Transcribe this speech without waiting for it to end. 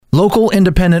Local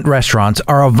independent restaurants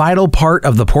are a vital part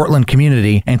of the Portland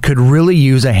community and could really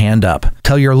use a hand up.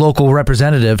 Tell your local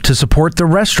representative to support the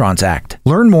Restaurants Act.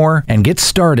 Learn more and get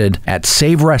started at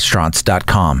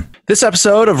saverestaurants.com. This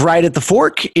episode of Right at the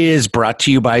Fork is brought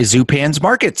to you by Zupan's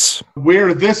Markets.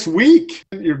 Where this week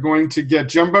you're going to get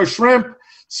jumbo shrimp,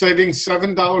 saving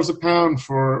 $7 a pound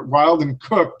for wild and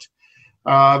cooked.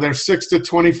 They're 6 to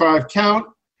 25 count.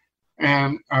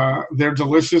 And they're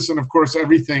delicious. And, of course,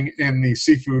 everything in the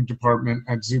seafood department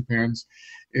at Zupan's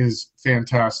is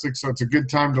fantastic. So it's a good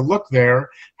time to look there.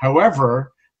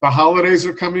 However, the holidays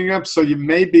are coming up, so you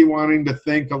may be wanting to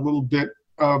think a little bit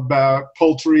about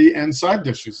poultry and side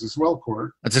dishes as well,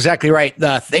 Court. That's exactly right.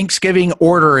 The Thanksgiving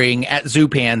ordering at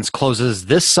Zupan's closes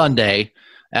this Sunday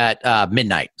at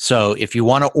midnight. So if you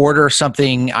want to order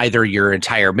something, either your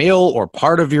entire meal or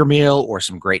part of your meal or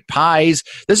some great pies,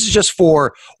 this is just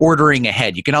for ordering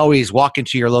ahead. You can always walk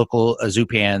into your local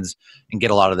Zupan's and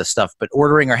get a lot of this stuff, but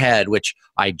ordering ahead, which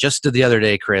I just did the other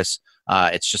day, Chris,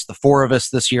 it's just the four of us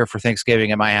this year for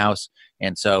Thanksgiving at my house.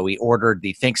 And so we ordered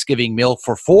the Thanksgiving meal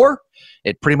for four.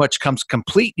 It pretty much comes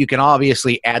complete. You can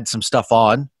obviously add some stuff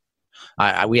on.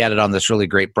 We added on this really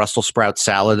great Brussels sprout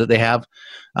salad that they have.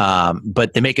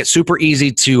 But they make it super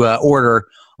easy to order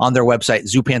on their website,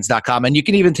 zupans.com. And you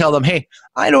can even tell them, hey,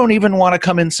 I don't even want to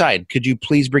come inside. Could you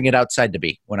please bring it outside to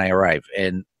me when I arrive?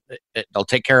 And they'll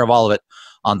take care of all of it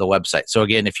on the website. So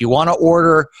again, if you want to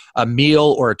order a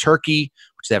meal or a turkey,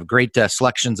 which they have great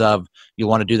selections of, you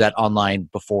want to do that online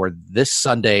before this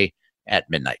Sunday at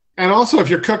midnight. And also, if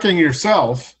you're cooking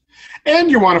yourself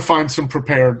and you want to find some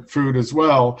prepared food as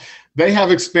well, they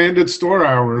have expanded store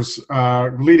hours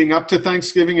leading up to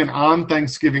Thanksgiving and on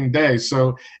Thanksgiving Day.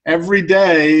 So every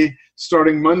day,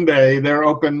 starting Monday, they're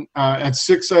open at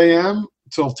 6 a.m.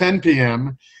 till 10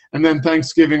 p.m. And then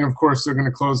Thanksgiving, of course, they're going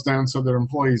to close down so their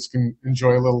employees can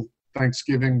enjoy a little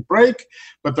Thanksgiving break.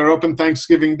 But they're open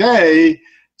Thanksgiving Day,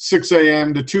 6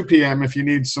 a.m. to 2 p.m. if you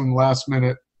need some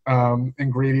last-minute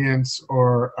ingredients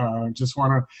or just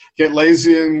want to get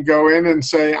lazy and go in and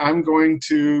say, I'm going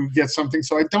to get something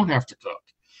so I don't have to cook.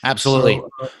 Absolutely.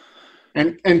 So,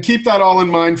 and keep that all in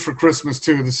mind for Christmas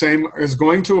too. The same is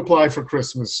going to apply for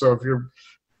Christmas. So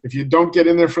if you don't get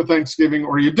in there for Thanksgiving,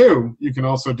 or you do, you can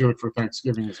also do it for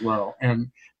Thanksgiving as well.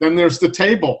 And then there's the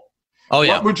table. Oh,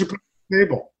 yeah. What would you put on the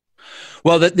table?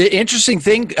 Well, the interesting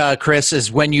thing, Chris,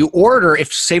 is when you order,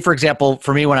 if, say, for example,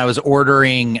 for me, when I was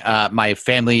ordering my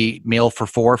family meal for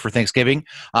four for Thanksgiving,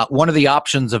 one of the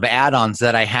options of add-ons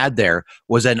that I had there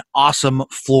was an awesome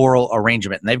floral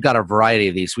arrangement. And they've got a variety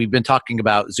of these. We've been talking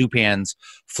about Zupan's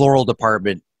floral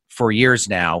department for years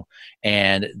now,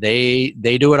 and they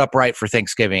do it upright for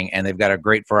Thanksgiving, and they've got a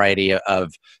great variety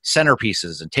of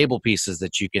centerpieces and table pieces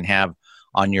that you can have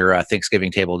on your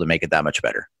Thanksgiving table to make it that much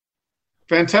better.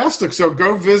 Fantastic. So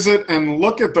go visit and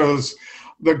look at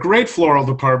the great floral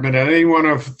department at any one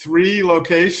of three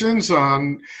locations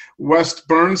on West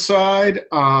Burnside,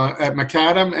 at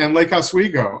Macadam, and Lake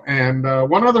Oswego. And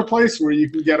one other place where you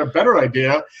can get a better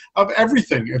idea of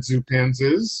everything at Zupan's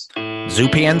is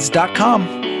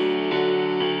Zupans.com.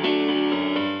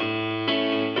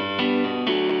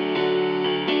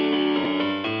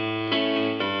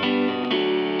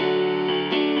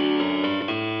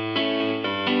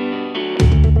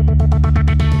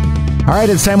 All right,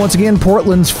 it's time once again,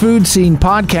 Portland's Food Scene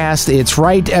Podcast. It's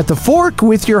Right at the Fork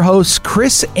with your host,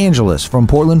 Chris Angeles from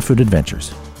Portland Food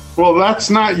Adventures. Well, that's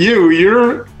not you.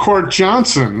 You're Court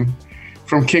Johnson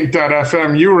from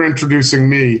Kink.fm. You were introducing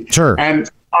me. Sure. And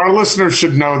our listeners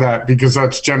should know that because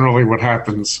that's generally what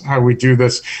happens, how we do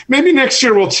this. Maybe next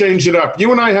year we'll change it up.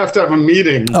 You and I have to have a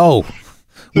meeting. Oh.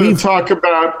 To talk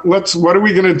about what are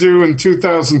we going to do in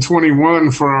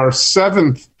 2021 for our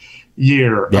seventh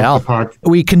year of the podcast.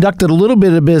 We conducted a little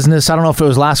bit of business. I don't know if it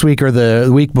was last week or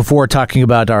the week before, talking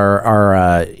about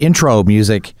our intro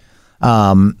music.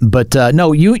 But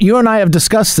no, you and I have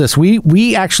discussed this.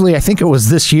 We actually, I think it was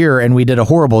this year, and we did a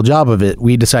horrible job of it.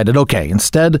 We decided, okay,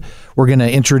 instead we're going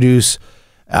to introduce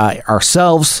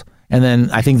ourselves. And then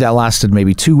I think that lasted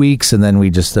maybe 2 weeks, and then we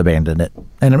just abandoned it.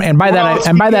 And by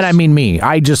that I mean me.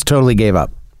 I just totally gave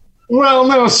up. Well,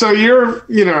 no. So you're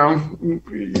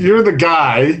the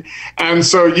guy, and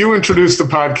so you introduced the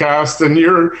podcast, and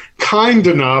you're kind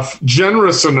enough,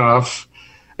 generous enough,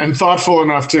 and thoughtful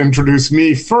enough to introduce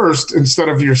me first instead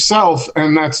of yourself,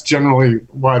 and that's generally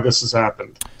why this has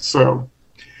happened. So.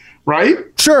 Right?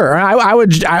 Sure.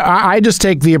 I just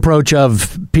take the approach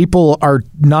of people are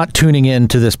not tuning in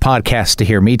to this podcast to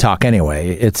hear me talk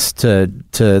anyway. It's to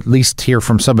at least hear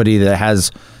from somebody that has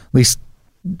at least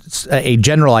a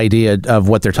general idea of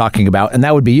what they're talking about, and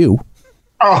that would be you.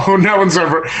 Oh, no one's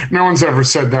ever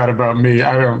said that about me,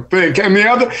 I don't think. And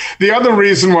the other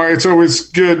reason why it's always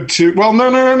good to, well,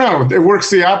 no. It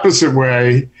works the opposite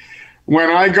way.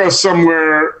 When I go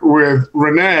somewhere with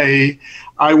Renee,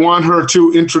 I want her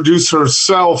to introduce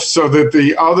herself so that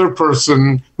the other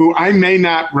person who I may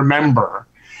not remember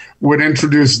would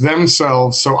introduce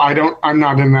themselves. So I'm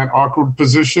not in that awkward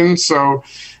position. So,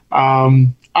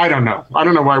 I don't know. I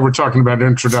don't know why we're talking about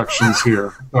introductions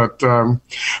here, but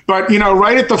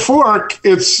right at the fork,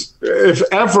 if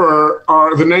ever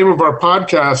the name of our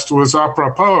podcast was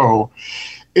apropos,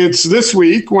 it's this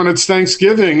week when it's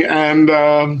Thanksgiving, and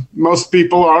most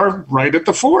people are right at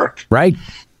the fork. Right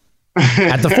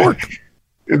at the fork.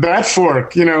 That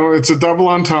fork, it's a double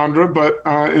entendre, but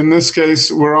in this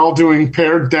case, we're all doing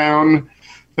pared down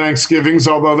Thanksgivings,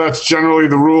 although that's generally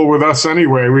the rule with us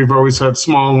anyway. We've always had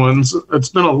small ones. It's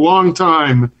been a long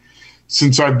time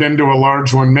since I've been to a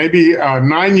large one, maybe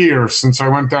 9 years since I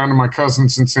went down to my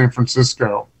cousin's in San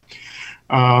Francisco.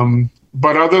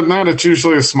 But other than that, it's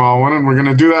usually a small one, and we're going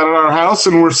to do that at our house,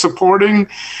 and we're supporting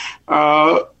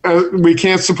we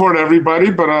can't support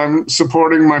everybody, but I'm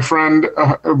supporting my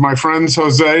friends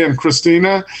Jose and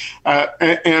Christina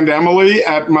and Emily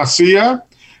at Masia.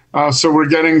 So we're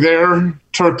getting their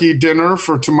turkey dinner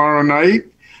for tomorrow night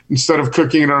instead of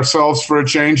cooking it ourselves for a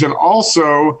change. And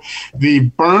also the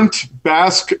burnt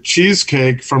Basque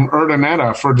cheesecake from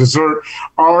Urdaneta for dessert.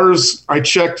 Ours, I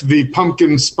checked the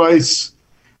pumpkin spice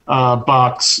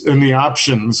box in the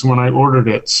options when I ordered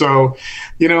it. So,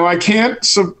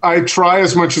 I try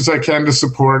as much as I can to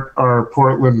support our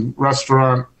Portland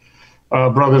restaurant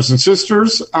brothers and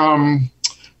sisters.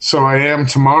 So I am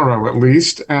tomorrow at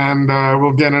least, and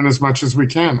we'll get in as much as we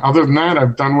can. Other than that,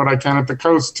 I've done what I can at the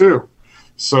coast too.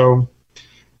 So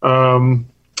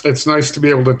it's nice to be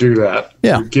able to do that.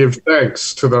 Yeah. To give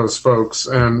thanks to those folks,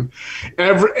 and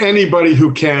anybody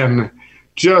who can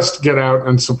just get out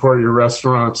and support your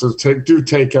restaurants. Do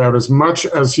take out as much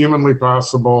as humanly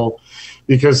possible,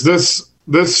 because this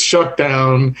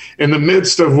shutdown in the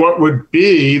midst of what would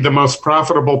be the most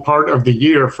profitable part of the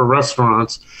year for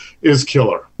restaurants is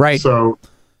killer. Right. So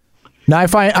now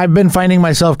I've been finding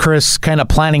myself, Chris, kind of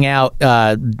planning out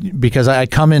because I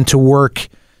come into work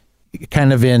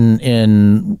kind of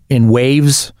in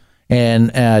waves, and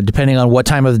depending on what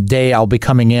time of the day I'll be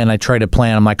coming in, I try to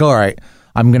plan. I'm like, all right,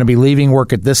 I'm going to be leaving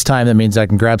work at this time. That means I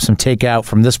can grab some takeout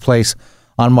from this place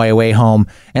on my way home.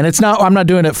 And I'm not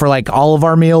doing it for like all of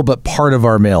our meal, but part of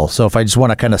our meal. So if I just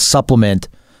want to kind of supplement,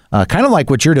 kind of like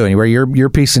what you're doing, where you're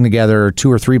piecing together 2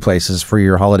 or 3 places for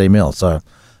your holiday meal. So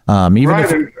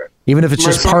even if it's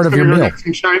just part of your meal.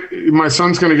 My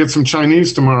son's going to get some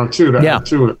Chinese tomorrow too. Add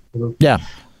to it. Yeah.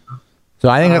 So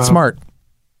I think that's smart.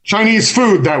 Chinese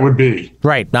food, that would be.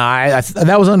 Right.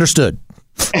 That was understood.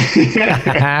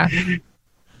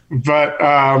 But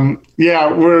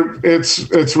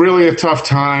it's really a tough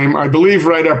time. I believe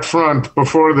right up front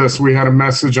before this, we had a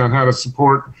message on how to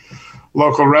support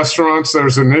local restaurants.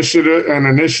 There's an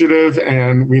initiative,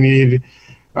 and we need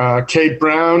Kate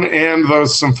Brown and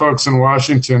some folks in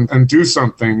Washington and do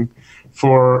something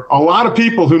for a lot of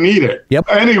people who need it. Yep.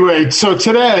 Anyway, so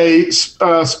today,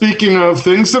 speaking of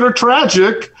things that are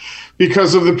tragic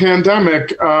because of the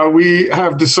pandemic, we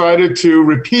have decided to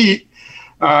repeat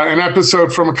an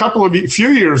episode from a few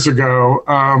years ago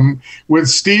with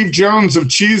Steve Jones of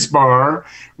Cheese Bar,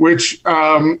 which,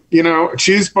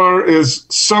 Cheese Bar is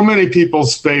so many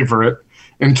people's favorite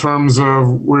in terms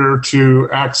of where to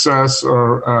access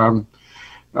or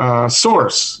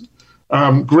source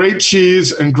great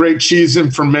cheese and great cheese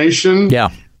information. Yeah.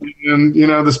 And,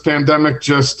 this pandemic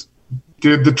just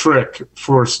did the trick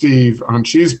for Steve on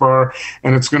Cheese Bar,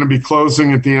 and it's going to be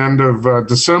closing at the end of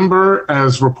December,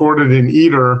 as reported in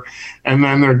Eater, and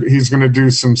then he's going to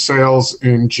do some sales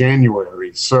in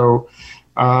January. So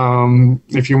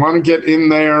if you want to get in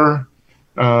there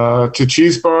to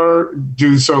Cheese Bar,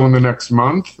 do so in the next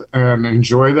month and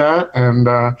enjoy that. And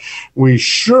we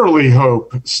surely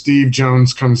hope Steve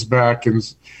Jones comes back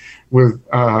with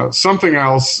something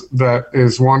else that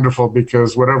is wonderful,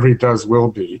 because whatever he does will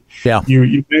be. Yeah.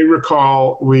 You may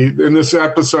recall in this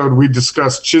episode we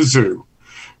discussed Chizu,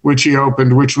 which he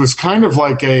opened, which was kind of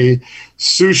like a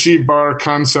sushi bar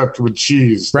concept with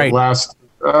cheese. Right. That last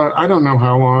I don't know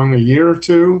how long, a year or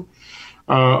two.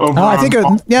 I think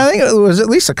it was at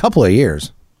least a couple of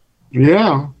years.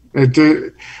 Yeah.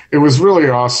 It was really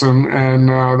awesome, and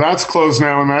that's closed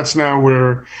now, and that's now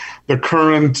where the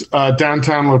current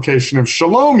downtown location of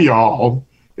Shalom Y'all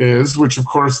is, which of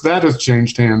course that has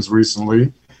changed hands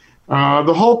recently.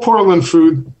 The whole Portland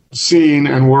food scene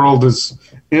and world is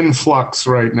in flux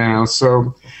right now,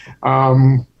 so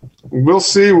we'll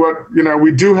see what,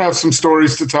 we do have some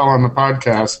stories to tell on the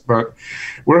podcast, but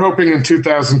we're hoping in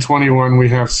 2021 we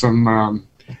have some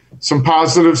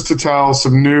positives to tell,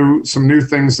 some new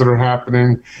things that are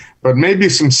happening, but maybe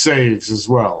some saves as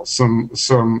well. Some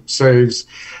saves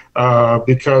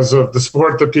because of the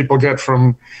support that people get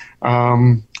from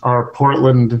our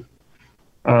Portland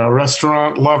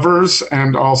restaurant lovers,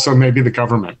 and also maybe the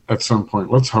government at some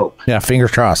point. Let's hope. Yeah,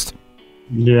 fingers crossed.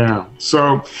 Yeah.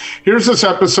 So here's this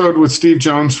episode with Steve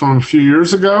Jones from a few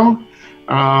years ago.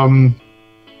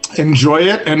 Enjoy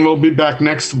it, and we'll be back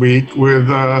next week with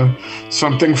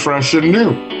something fresh and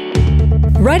new.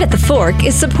 Right at the Fork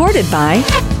is supported by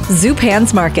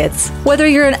Zupan's Markets. Whether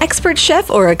you're an expert chef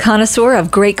or a connoisseur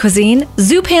of great cuisine,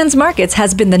 Zupan's Markets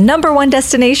has been the #1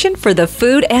 destination for the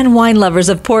food and wine lovers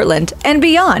of Portland and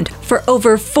beyond for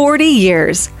over 40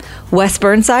 years. West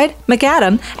Burnside,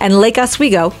 McAdam, and Lake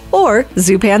Oswego, or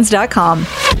Zupans.com.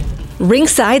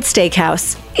 Ringside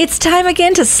Steakhouse. It's time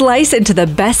again to slice into the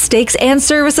best steaks and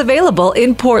service available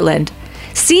in Portland.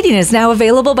 Seating is now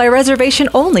available by reservation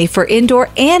only for indoor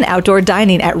and outdoor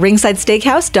dining at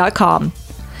ringsidesteakhouse.com.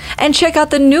 And check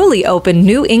out the newly opened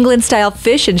New England-style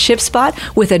fish and chip spot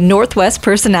with a Northwest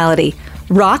personality,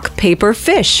 Rock Paper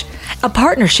Fish, a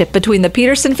partnership between the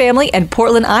Peterson family and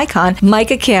Portland icon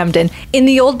Micah Camden in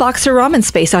the old Boxer Ramen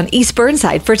space on East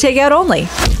Burnside for takeout only.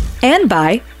 And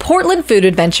by Portland Food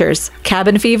Adventures.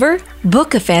 Cabin fever?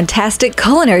 Book a fantastic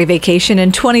culinary vacation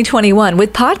in 2021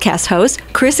 with podcast host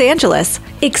Chris Angeles.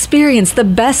 Experience the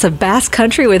best of Basque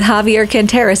Country with Javier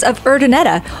Canteras of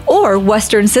Urdaneta, or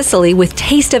Western Sicily with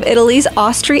Taste of Italy's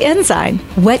Austri Enzyme.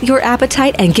 Whet your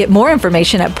appetite and get more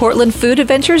information at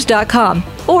portlandfoodadventures.com,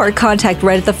 or contact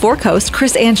Right at the Fork host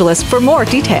Chris Angeles for more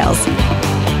details.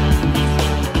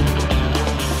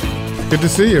 Good to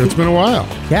see you. It's been a while.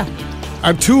 Yeah.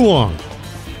 Too long.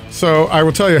 So I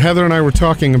will tell you, Heather and I were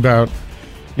talking about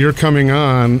your coming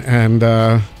on, and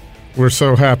we're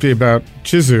so happy about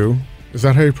Chizu. Is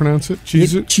that how you pronounce it?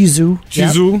 Chizu? Chizu.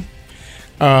 Chizu.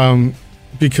 Yep.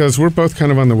 Because we're both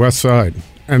kind of on the west side.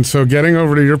 And so getting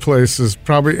over to your place is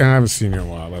probably, I haven't seen you in a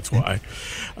while, that's why.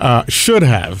 Should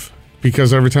have,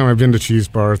 because every time I've been to Cheese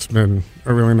Bar, it's been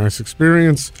a really nice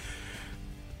experience.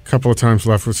 A couple of times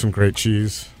left with some great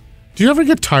cheese. Do you ever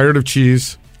get tired of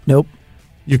cheese? Nope.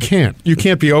 You can't. You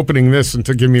can't be opening this and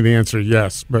to give me the answer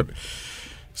yes. But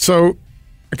so,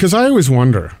 because I always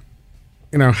wonder,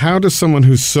 how does someone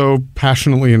who's so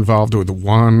passionately involved with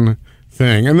one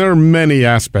thing, and there are many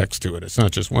aspects to it, it's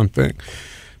not just one thing,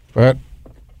 but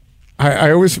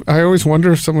I always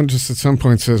wonder if someone just at some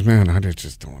point says, man, I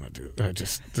just don't want to do it.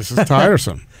 This is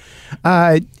tiresome.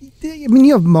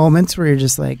 You have moments where you're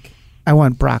just like, I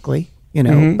want broccoli,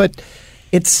 but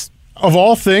it's... Of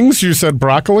all things, you said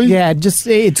broccoli? Yeah,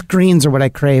 it's greens are what I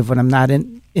crave when I'm not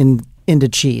into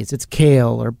cheese. It's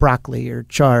kale or broccoli or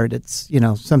chard. It's,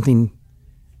 something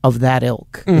of that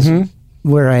ilk is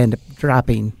where I end up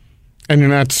dropping. And you're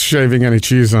not shaving any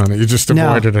cheese on it. You just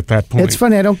avoid it at that point. It's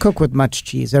funny. I don't cook with much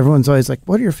cheese. Everyone's always like,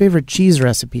 what are your favorite cheese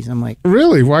recipes? I'm like...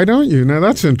 Really? Why don't you? Now,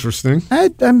 that's interesting.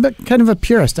 I'm kind of a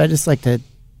purist. I just like to,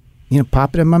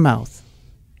 pop it in my mouth.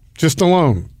 Just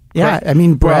alone? Yeah,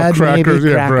 bread, crackers,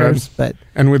 maybe crackers, but...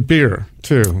 And with beer,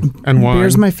 too, and wine.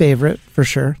 Beer's my favorite, for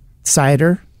sure.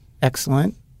 Cider,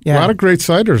 excellent. Yeah. A lot of great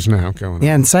ciders now going on.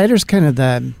 Yeah, and cider's kind of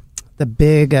the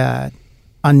big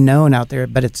unknown out there,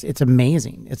 but it's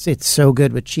amazing. It's so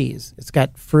good with cheese. It's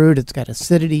got fruit, it's got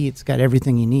acidity, it's got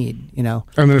everything you need,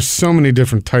 And there's so many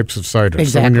different types of cider.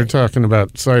 Exactly. So when you're talking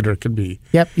about cider, it could be...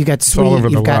 Yep, you got sweet,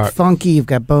 you've got funky, you've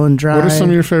got bone dry. What are some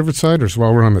of your favorite ciders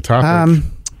while we're on the topic?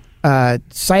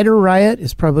 Cider Riot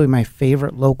is probably my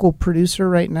favorite local producer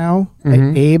right now.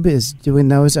 Abe is doing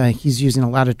those. He's using a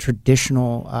lot of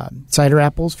traditional cider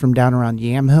apples from down around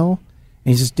Yamhill, and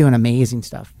he's just doing amazing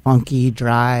stuff. Funky,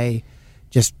 dry,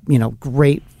 just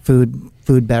great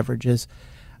food beverages.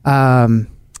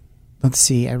 Let's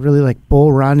see. I really like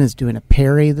Bull Run is doing a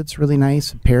Perry that's really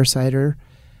nice, a pear cider.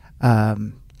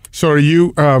 So are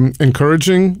you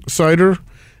encouraging cider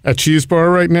at Cheese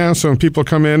Bar right now? So when people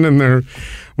come in and they're,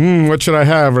 what should I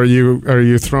have? Are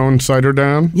you throwing cider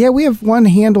down? Yeah, we have one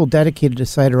handle dedicated to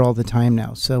cider all the time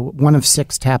now. So one of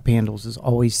 6 tap handles is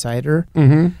always cider.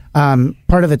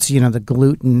 Part of it's the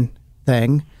gluten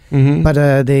thing, but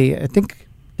I think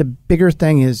the bigger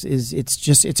thing is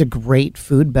it's a great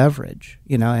food beverage,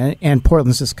 and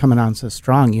Portland's just coming on so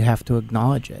strong. You have to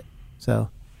acknowledge it. So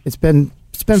it's been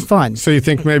fun. So you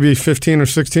think maybe 15 or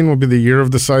 16 will be the year of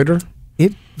the cider?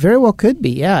 It very well could be,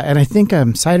 yeah. And I think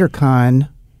CiderCon,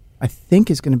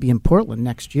 is going to be in Portland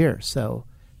next year. So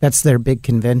that's their big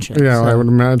convention. Yeah, so, I would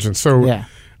imagine. So yeah.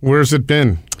 Where's it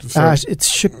been? So, It's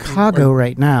Chicago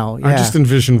right now. Yeah. I just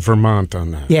envisioned Vermont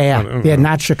on that. Yeah,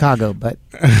 not Chicago, but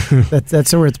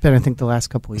that's where it's been, I think, the last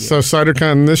couple of years. So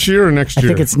CiderCon this year or next year? I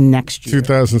think it's next year.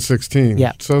 2016.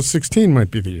 Yeah. So 16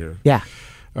 might be the year. Yeah.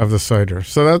 Of the cider.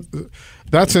 So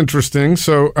that's interesting.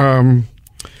 So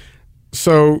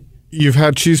so you've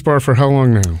had Cheese Bar for how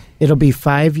long now? It'll be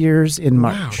 5 years in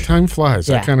March. Wow, time flies.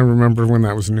 Yeah. I kind of remember when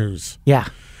that was news. Yeah.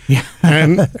 Yeah.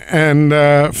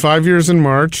 and 5 years in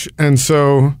March. And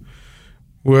so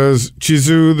was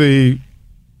Chizu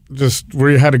just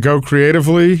where you had to go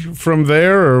creatively from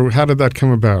there, or how did that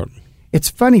come about? It's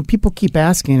funny. People keep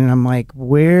asking, and I'm like,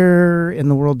 where in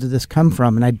the world did this come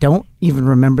from? And I don't even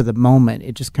remember the moment.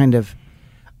 It just kind of,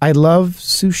 I love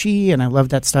sushi, and I love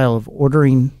that style of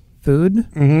ordering food.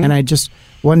 Mm-hmm. And I just,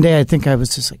 one day I think I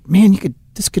was just like, man,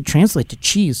 this could translate to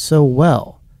cheese so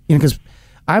well. Because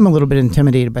I'm a little bit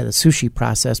intimidated by the sushi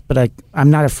process, but I'm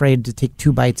not afraid to take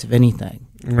 2 bites of anything.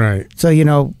 Right.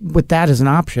 So, with that as an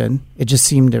option, it just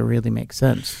seemed to really make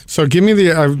sense. So give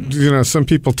me some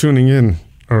people tuning in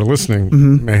or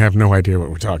listening may have no idea what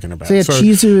we're talking about. So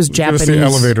Chizu is Japanese. Give us the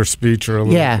elevator speech or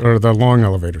the long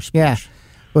elevator speech. Yeah.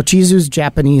 Well, Chizu is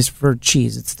Japanese for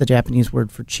cheese. It's the Japanese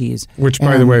word for cheese. Which,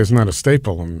 by the way, is not a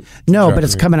staple in No, Japanese. But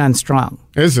it's coming on strong.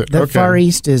 Is it? The okay. Far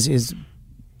East is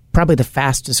probably the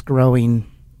fastest growing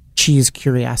cheese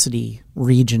curiosity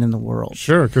region in the world.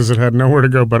 Sure, because it had nowhere to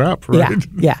go but up, right?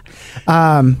 Yeah.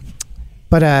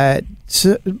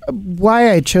 So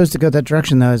why I chose to go that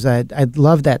direction, though, is I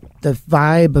love the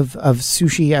vibe of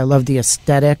sushi. I love the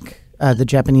aesthetic, the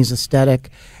Japanese aesthetic,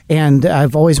 and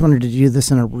I've always wanted to do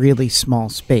this in a really small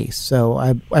space. So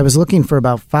I was looking for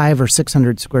about 500 or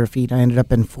 600 square feet. I ended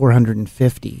up in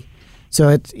 450.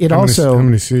 So how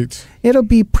many seats? It'll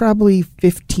be probably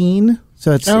 15.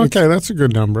 So it's that's a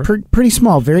good number. Pretty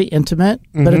small, very intimate,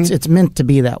 but it's meant to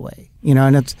be that way,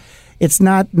 and it's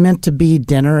not meant to be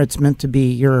dinner. It's meant to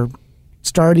be you're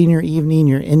starting your evening,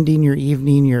 you're ending your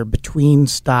evening, you're between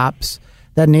stops.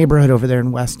 That neighborhood over there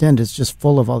in West End is just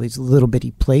full of all these little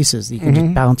bitty places that you can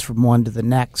just bounce from one to the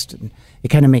next, and it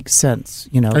kind of makes sense,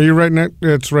 Are you right next?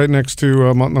 It's right next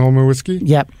to Multnomah Whiskey.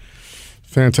 Yep.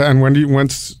 Fantastic. And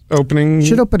when's opening?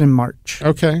 Should open in March.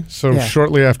 Okay, so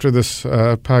shortly after this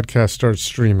podcast starts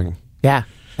streaming. Yeah,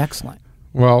 excellent.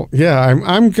 Well, yeah,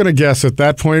 I'm going to guess at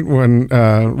that point when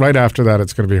right after that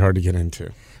it's going to be hard to get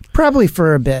into. Probably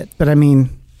for a bit, but I mean,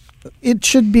 it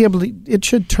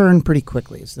should turn pretty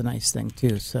quickly is the nice thing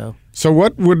too. So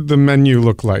what would the menu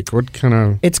look like? What kind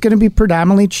of? It's going to be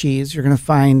predominantly cheese. You're going to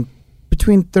find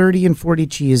between 30 and 40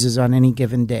 cheeses on any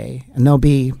given day, and there'll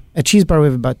be at Cheese Bar we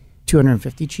have about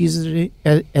 250 cheeses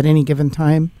at any given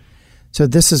time. So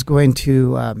this is going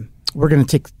to we're going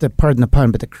to take pardon the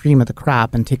pun, but the cream of the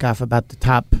crop and take off about the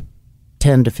top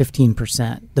 10 to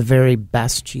 15%. The very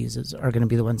best cheeses are going to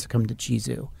be the ones that come to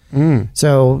Chizu.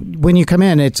 So when you come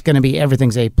in, it's going to be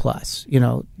everything's A+.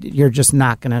 You're just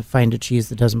not going to find a cheese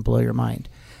that doesn't blow your mind.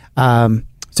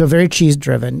 So very cheese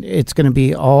driven. It's going to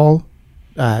be all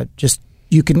just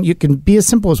you can be as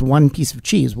simple as one piece of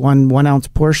cheese, one ounce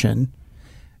portion,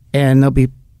 and they'll be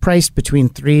priced between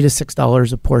 $3 to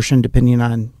 $6 a portion, depending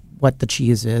on what the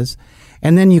cheese is.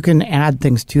 And then you can add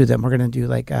things to them. We're going to do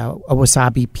like a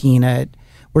wasabi peanut.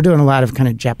 We're doing a lot of kind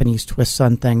of Japanese twists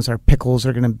on things. Our pickles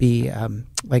are going to be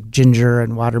like ginger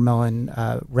and watermelon,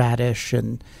 radish,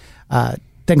 and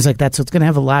things like that. So it's going to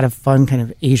have a lot of fun kind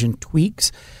of Asian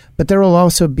tweaks. But there will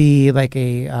also be like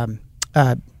a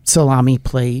salami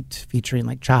plate featuring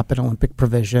like chopped Olympic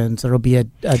provisions. There'll be a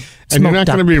and you're not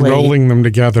going to be rolling them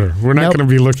together. We're not going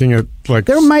to be looking at like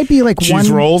there might be like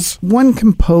cheese rolls. One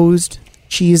composed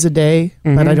cheese a day,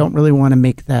 but I don't really want to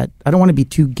make that. I don't want to be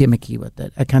too gimmicky with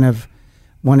it. I kind of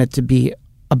want it to be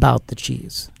about the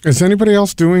cheese. Is anybody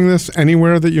else doing this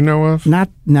anywhere that you know of?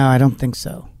 No, I don't think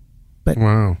so. But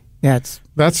wow, yeah,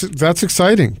 that's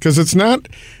exciting because it's not.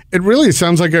 It really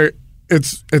sounds like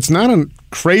it's not a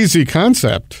crazy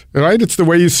concept, right? It's the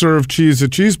way you serve cheese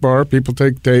at Cheese Bar. People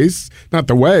take tastes, not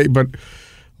the way, but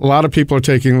a lot of people are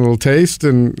taking a little taste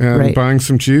and right. buying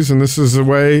some cheese, and this is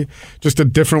just a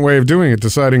different way of doing it.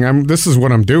 Deciding this is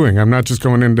what I'm doing. I'm not just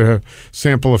going in to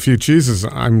sample a few cheeses.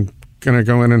 I'm going to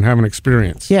go in and have an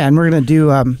experience. Yeah, and we're going to do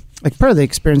like part of the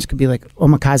experience could be like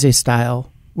omakase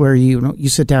style, where you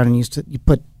sit down and you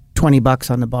put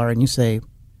 $20 on the bar and you say,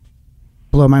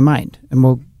 "Blow my mind," and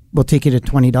we'll take you to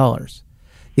 $20.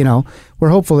 We're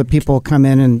hopeful that people come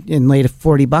in and lay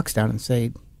 $40 down and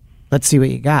say, "Let's see what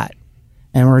you got,"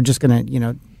 and we're just going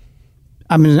to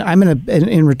I'm gonna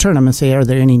in return I'm gonna say, are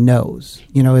there any no's?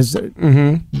 Is there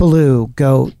blue,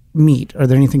 goat, meat? Are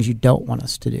there any things you don't want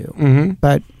us to do?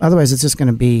 But otherwise, it's just going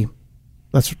to be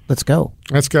let's go.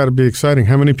 That's got to be exciting.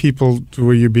 How many people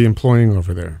will you be employing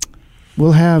over there?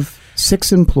 We'll have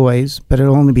 6 employees, but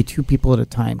it'll only be 2 people at a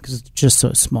time because it's just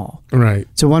so small. Right.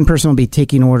 So one person will be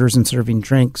taking orders and serving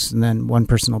drinks, and then one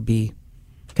person will be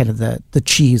kind of the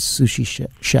cheese sushi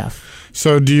chef.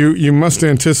 So you must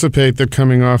anticipate that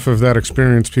coming off of that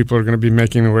experience, people are going to be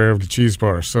making their way over to Cheese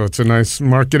Bar. So it's a nice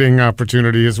marketing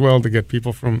opportunity as well to get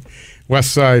people from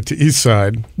West Side to East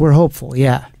Side. We're hopeful,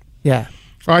 yeah.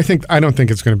 I don't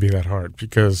think it's going to be that hard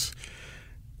because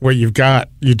what you've got,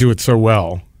 you do it so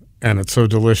well, and it's so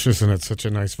delicious, and it's such a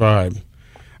nice vibe.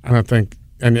 I don't think,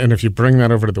 and if you bring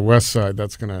that over to the West Side,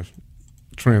 that's going to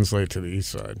translate to the East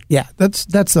Side. Yeah, that's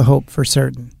the hope for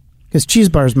certain. Because Cheese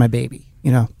Bar is my baby,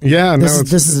 you know. Yeah,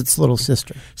 this is its little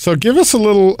sister. So give us a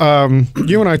little.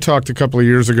 You and I talked a couple of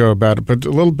years ago about it, but a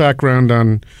little background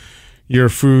on your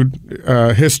food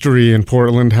history in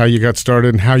Portland, how you got started,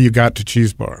 and how you got to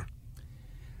Cheese Bar.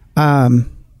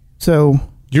 So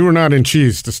you were not in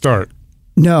cheese to start.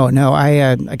 No.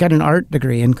 I got an art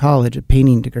degree in college, a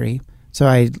painting degree. So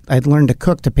I'd learned to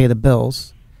cook to pay the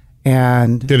bills.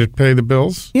 And did it pay the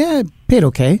bills? Yeah, it paid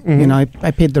okay. Mm-hmm. You know,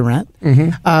 I paid the rent.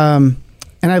 Mm-hmm.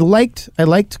 And I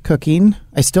liked cooking.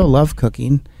 I still love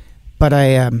cooking, but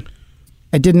I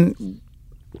didn't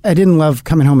love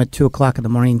coming home at 2:00 in the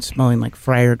morning smelling like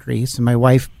fryer grease, and my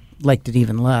wife liked it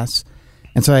even less.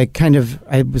 And so I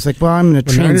was like, well, I'm going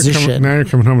to transition. Now you're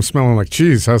coming home smelling like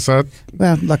cheese. How's that?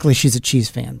 Well, luckily she's a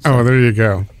cheese fan. So. Oh, there you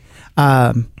go.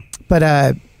 But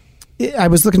I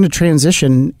was looking to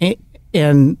transition.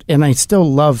 And I still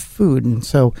love food, and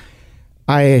so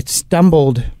I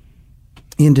stumbled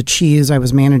into cheese. I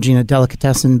was managing a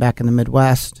delicatessen back in the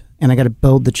Midwest, and I got to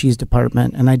build the cheese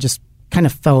department, and I just kind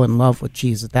of fell in love with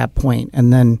cheese at that point.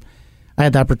 And then I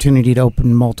had the opportunity to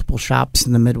open multiple shops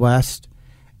in the Midwest,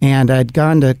 and I'd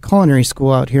gone to culinary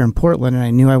school out here in Portland, and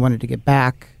I knew I wanted to get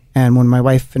back. And when my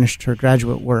wife finished her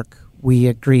graduate work, we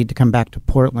agreed to come back to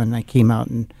Portland. I came out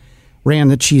and ran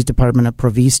the cheese department at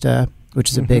Provista, which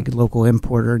is a big local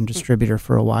importer and distributor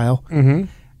for a while. Mm-hmm.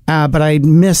 But I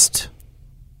missed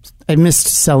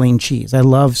selling cheese. I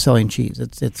love selling cheese.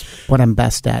 It's what I'm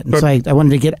best at. And so I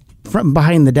wanted to get from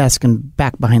behind the desk and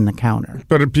back behind the counter.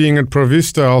 But being at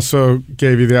Provista also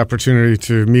gave you the opportunity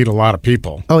to meet a lot of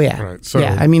people. Oh, yeah. Right. So,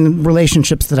 yeah. I mean,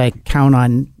 relationships that I count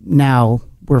on now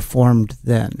were formed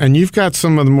then. And you've got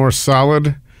some of the more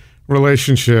solid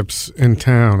relationships in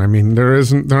town. I mean, there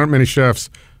aren't many chefs.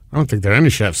 I don't think there are any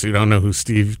chefs who don't know who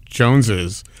Steve Jones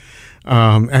is.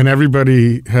 And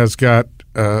everybody has got,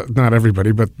 not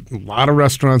everybody, but a lot of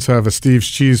restaurants have a Steve's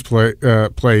cheese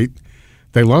plate.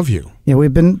 They love you. Yeah,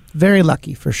 we've been very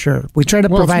lucky for sure. We try to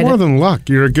provide. It's more than luck.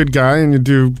 You're a good guy, and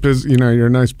you're a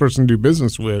nice person to do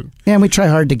business with. And we try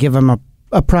hard to give them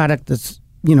a product that's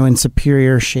in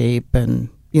superior shape, and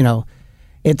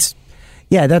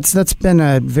that's been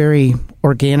a very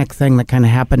organic thing that kind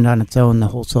of happened on its own, the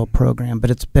wholesale program,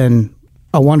 but it's been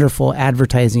a wonderful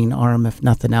advertising arm, if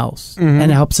nothing else. Mm-hmm.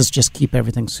 And it helps us just keep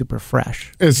everything super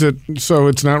fresh. Is it, so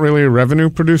it's not really a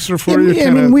revenue producer for you? I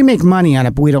mean, we make money on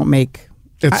it, but we don't make...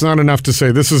 It's not enough to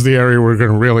say this is the area we're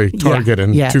going to really target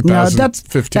in 2015. No,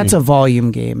 that's a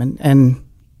volume game, and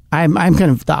I'm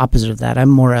kind of the opposite of that. I'm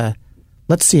more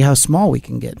let's see how small we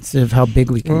can get instead of how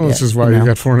big we can get. Well, this is why you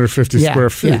got 450 square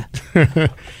feet.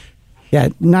 Yeah,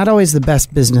 not always the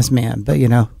best businessman, but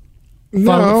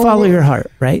follow your heart,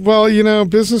 right? Well,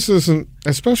 business isn't,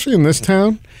 especially in this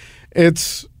town,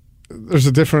 there's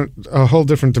a whole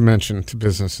different dimension to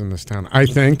business in this town, I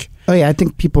think. Oh yeah, I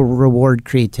think people reward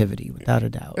creativity without a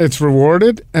doubt. It's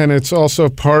rewarded, and it's also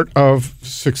part of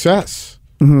success.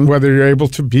 Mm-hmm. Whether you're able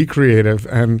to be creative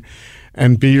and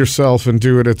be yourself and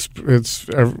do it, it's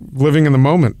living in the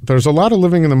moment. There's a lot of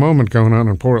living in the moment going on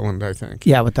in Portland, I think.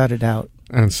 Yeah, without a doubt.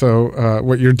 And so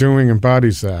what you're doing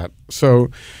embodies that. So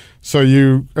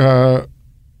you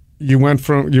went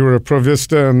from, you were at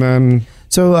Provista, and then...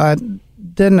 So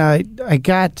then I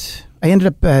ended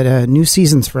up at New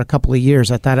Seasons for a couple of years.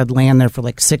 I thought I'd land there for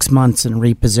like 6 months and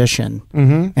reposition.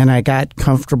 Mm-hmm. And I got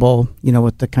comfortable,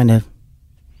 with the kind of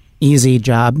easy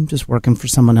job, just working for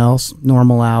someone else,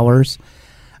 normal hours.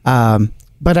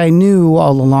 But I knew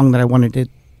all along that I wanted to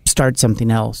start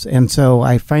something else. And so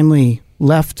I finally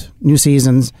left New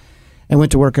Seasons and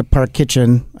went to work at Park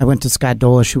Kitchen. I went to Scott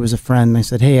Dolish, who was a friend. I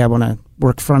said, hey, I want to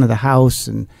work front of the house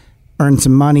and earn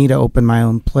some money to open my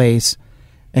own place.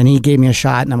 And he gave me a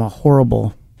shot, and I'm a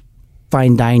horrible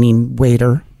fine dining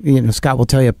waiter. Scott will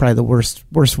tell you probably the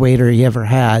worst waiter he ever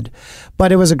had.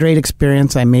 But it was a great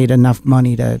experience. I made enough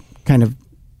money to kind of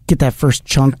get that first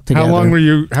chunk together.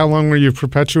 How long were you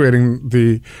perpetuating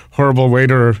the horrible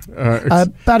waiter?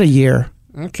 About a year.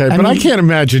 Okay, but I can't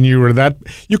imagine you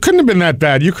couldn't have been that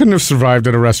bad. You couldn't have survived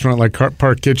at a restaurant like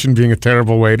Park Kitchen being a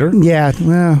terrible waiter. Yeah,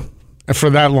 well. For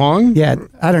that long? Yeah,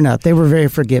 I don't know. They were very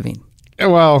forgiving.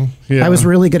 Well, yeah. I was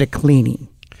really good at cleaning.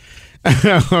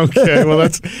 Okay, well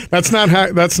that's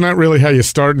not really how you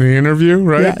start in the interview,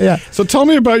 right? Yeah. So tell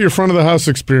me about your front of the house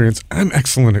experience. I'm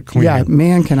excellent at cleaning. Yeah,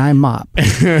 man, can I mop? But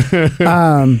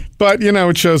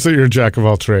it shows that you're a jack of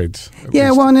all trades. Yeah,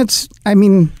 least. Well,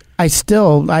 and I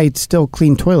still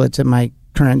clean toilets at my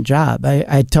current job.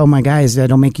 I tell my guys that I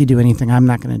don't make you do anything I'm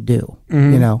not going to do.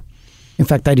 Mm-hmm. In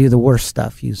fact, I do the worst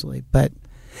stuff usually, but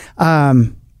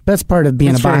that's part of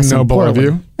being a boss. Very noble of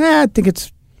you. I think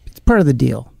it's part of the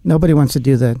deal. Nobody wants to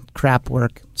do the crap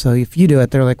work. So if you do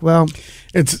it, they're like, well.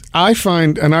 I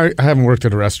find, and I haven't worked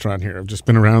at a restaurant here. I've just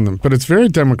been around them. But it's very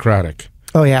democratic.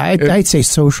 Oh, yeah. I'd say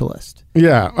socialist.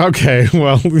 Yeah. Okay.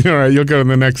 Well, all right. You'll go to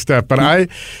the next step. But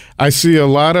I see a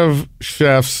lot of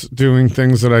chefs doing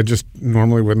things that I just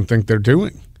normally wouldn't think they're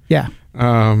doing. Yeah.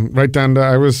 Right down to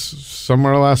I was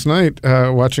somewhere last night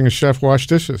watching a chef wash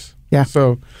dishes. Yeah.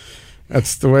 So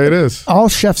that's the way it is. All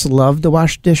chefs love to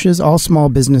wash dishes. All small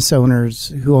business owners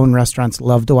who own restaurants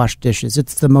love to wash dishes.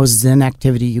 It's the most zen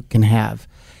activity you can have.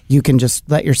 You can just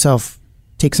let yourself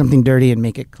take something dirty and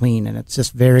make it clean, and it's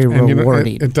just very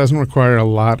rewarding. It doesn't require a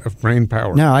lot of brain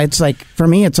power. No, it's like, for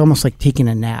me, it's almost like taking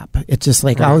a nap. It's just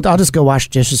like, right. I'll just go wash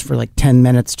dishes for like 10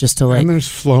 minutes just to like. And there's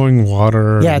flowing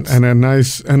water and a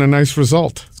nice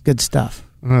result. It's good stuff.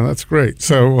 Oh, that's great.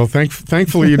 So, well,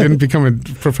 thankfully you didn't become a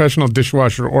professional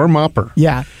dishwasher or mopper.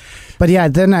 Yeah. But yeah,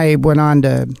 then I went on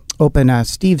to open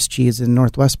Steve's Cheese in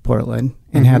Northwest Portland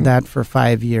and had that for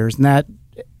 5 years.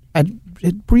 And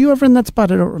were you ever in that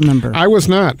spot? I don't remember. I was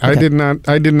not. Okay.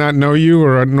 I did not know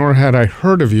you, nor had I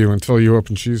heard of you until you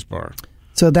opened Cheese Bar.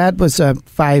 So that was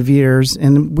 5 years,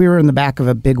 and we were in the back of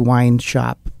a big wine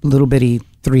shop, little bitty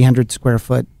 300 square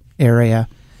foot area,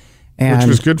 which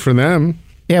was good for them.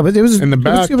 Yeah, but it was in the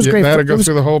back. It was great. They had to go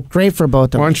through the whole great for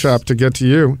both of wine us. shop to get to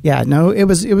you. Yeah, no, it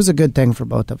was a good thing for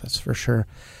both of us for sure,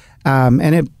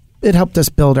 and it helped us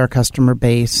build our customer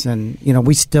base, and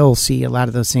we still see a lot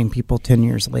of those same people 10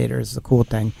 years later. Is the cool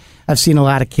thing. I've seen a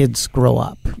lot of kids grow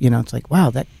up. It's like, wow,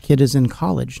 that kid is in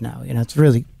college now. It's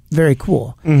really very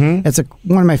cool. Mm-hmm. It's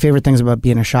one of my favorite things about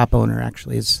being a shop owner.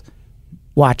 Actually, is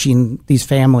watching these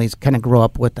families kind of grow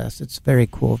up with us. It's very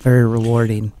cool, very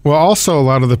rewarding. Well, also a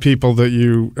lot of the people that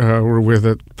you were with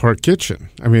at Park Kitchen.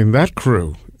 I mean, that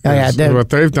crew. What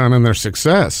they've done and their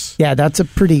success. Yeah, that's a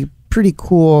pretty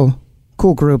cool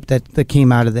group that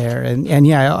came out of there. And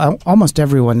yeah, almost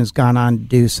everyone has gone on to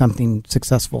do something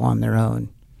successful on their own.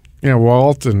 Yeah,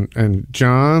 Walt and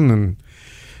John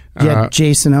and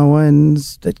Jason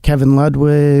Owens, Kevin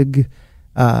Ludwig.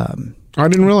 I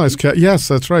didn't realize. Yes,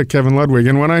 that's right, Kevin Ludwig.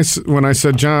 And when I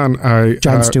said John,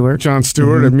 John Stewart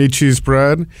mm-hmm. at Meat Cheese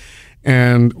Bread,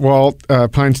 and Walt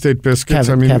Pine State Biscuits.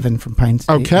 Kevin from Pine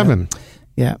State. Oh, Kevin.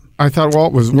 Yeah. I thought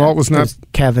Walt was not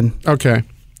Kevin. Okay.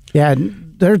 Yeah,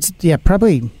 there's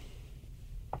probably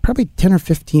 10 or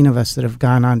 15 of us that have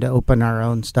gone on to open our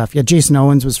own stuff. Yeah, Jason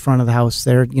Owens was front of the house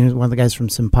there. One of the guys from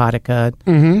Sympatica.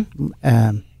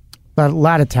 Mm-hmm. A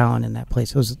lot of talent in that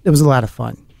place. It was a lot of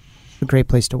fun. A great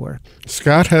place to work.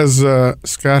 Scott has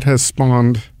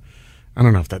spawned. I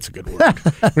don't know if that's a good word.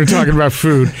 We're talking about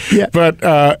food, yeah. But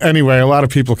anyway, a lot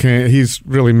of people he's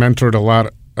really mentored a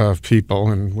lot of people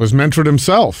and was mentored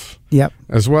himself. Yep.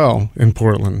 As well in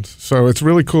Portland. So it's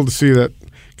really cool to see that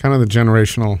kind of the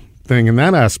generational thing in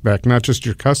that aspect, not just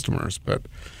your customers, but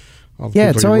all the people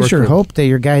it's always your with. Hope that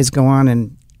your guys go on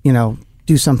and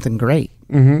do something great.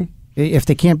 Mm-hmm. If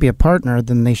they can't be a partner,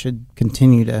 then they should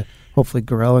continue to hopefully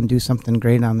grow and do something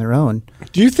great on their own.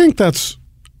 Do you think that's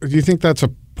a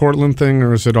Portland thing,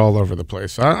 or is it all over the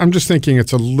place? I'm just thinking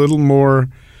it's a little more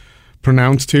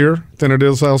pronounced here than it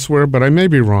is elsewhere, but I may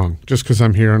be wrong just because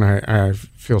I'm here and I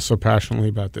feel so passionately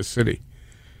about this city.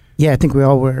 Yeah, I think we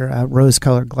all wear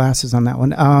rose-colored glasses on that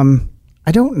one.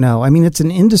 I don't know. I mean, it's an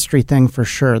industry thing for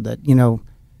sure that,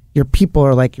 your people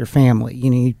are like your family.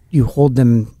 You hold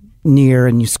them near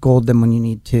and you scold them when you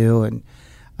need to, and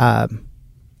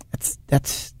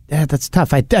that's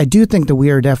tough. I do think that we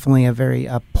are definitely a very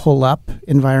pull-up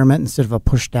environment instead of a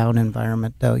push-down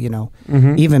environment, though.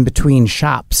 Mm-hmm. Even between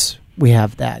shops, we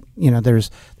have that. There's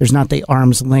not the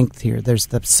arm's length here. There's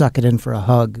the suck it in for a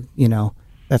hug.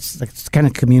 That's the kind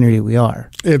of community we are.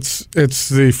 It's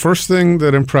the first thing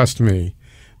that impressed me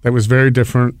that was very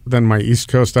different than my East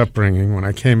Coast upbringing when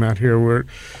I came out here, where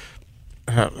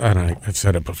and I've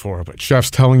said it before, but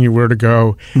chefs telling you where to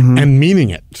go and meaning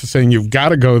it, just saying you've got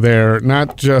to go there,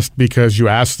 not just because you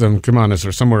asked them, come on, is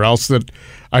there somewhere else that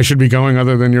I should be going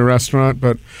other than your restaurant,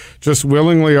 but just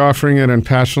willingly offering it and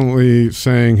passionately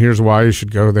saying, here's why you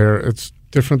should go there. It's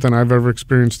different than I've ever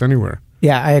experienced anywhere.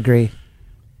 Yeah, I agree.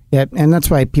 Yeah, and that's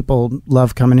why people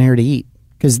love coming here to eat.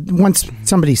 Because once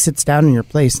somebody sits down in your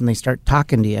place and they start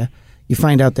talking to you, you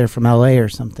find out they're from LA or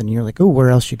something, and you're like, oh, where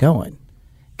else you going?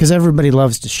 Because everybody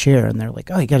loves to share, and they're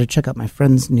like, oh, you got to check out my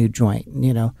friend's new joint.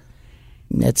 And,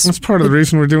 that's part of the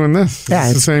reason we're doing this. Yeah,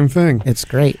 it's the same thing. It's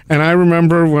great. And I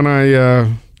remember when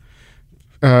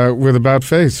with About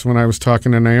Face, when I was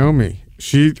talking to Naomi,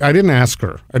 I didn't ask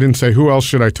her. I didn't say, who else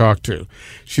should I talk to?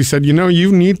 She said,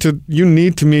 you need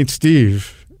to meet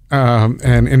Steve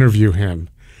and interview him.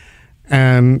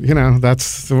 And,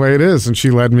 that's the way it is. And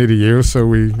she led me to you, so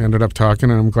we ended up talking,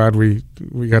 and I'm glad we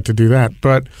got to do that.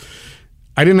 But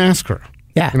I didn't ask her.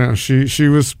 Yeah. She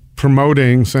was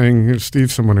promoting, saying,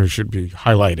 Steve's someone who should be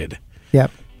highlighted.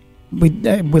 Yep. We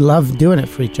love doing it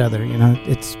for each other.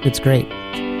 It's great.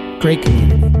 Great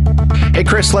community. Hey,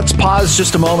 Chris, let's pause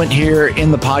just a moment here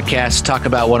in the podcast, talk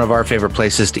about one of our favorite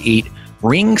places to eat,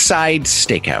 Ringside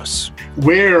Steakhouse.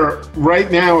 Where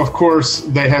right now, of course,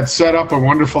 they had set up a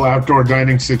wonderful outdoor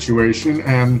dining situation,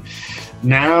 and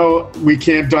now we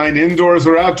can't dine indoors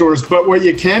or outdoors, but what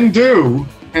you can do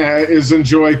is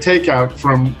enjoy takeout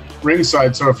from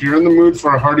Ringside. So if you're in the mood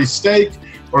for a hearty steak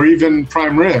or even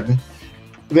prime rib,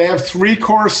 they have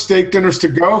 3-course steak dinners to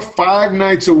go 5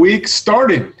 nights a week,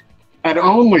 starting at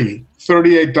only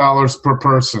 $38 per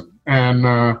person. And,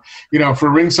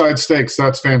 for Ringside Steaks,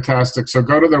 that's fantastic. So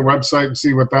go to their website and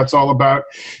see what that's all about.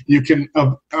 You can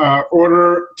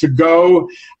order to go,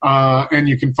 and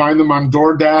you can find them on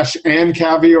DoorDash and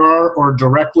Caviar or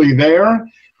directly there.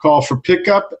 Call for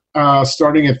pickup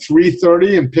starting at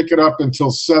 3:30 and pick it up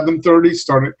until 7:30.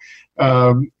 Start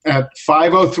at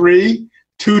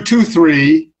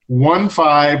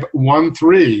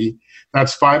 503-223-1513.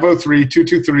 That's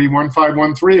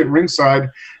 503-223-1513 at Ringside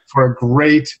for a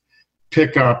great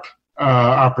pickup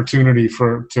opportunity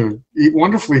to eat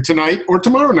wonderfully tonight or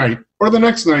tomorrow night or the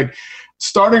next night.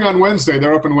 Starting on Wednesday,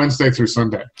 they're open Wednesday through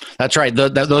Sunday. That's right.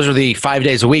 Those are the 5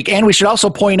 days a week. And we should also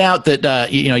point out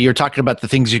that, you're talking about the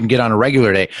things you can get on a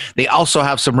regular day. They also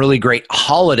have some really great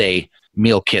holiday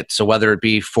meal kits. So whether it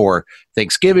be for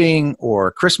Thanksgiving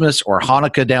or Christmas or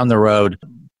Hanukkah down the road,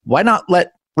 why not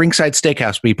let Ringside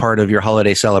Steakhouse be part of your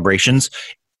holiday celebrations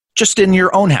just in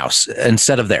your own house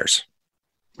instead of theirs?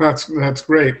 That's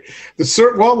great.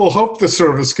 We'll hope the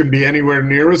service can be anywhere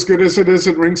near as good as it is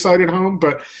at Ringside at home,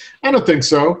 but I don't think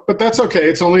so. But that's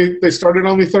okay. They started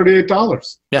only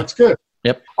 $38. Yeah. That's good.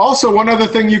 Yep. Also, one other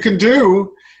thing you can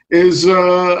do is,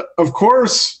 of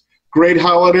course, great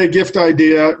holiday gift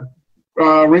idea,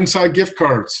 Ringside gift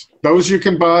cards. Those you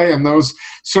can buy, and those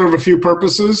serve a few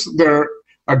purposes. They're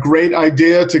a great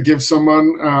idea to give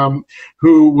someone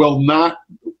who will not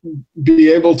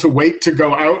be able to wait to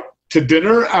go out to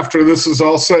dinner after this is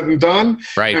all said and done,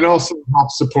 right? And also help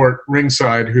support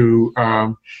Ringside, who,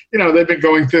 they've been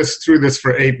going through this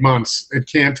for 8 months. It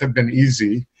can't have been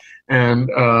easy, and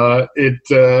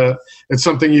it's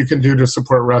something you can do to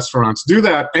support restaurants. Do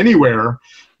that anywhere,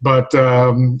 but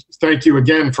thank you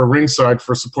again for Ringside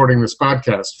for supporting this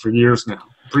podcast for years now.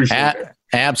 Appreciate it.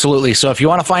 Absolutely. So if you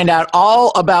want to find out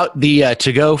all about the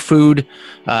to-go food,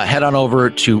 head on over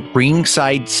to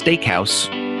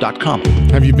ringsidesteakhouse.com.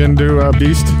 Have you been to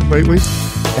Beast lately?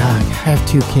 I have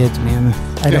 2 kids, man.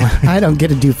 I don't get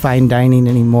to do fine dining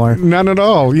anymore. Not at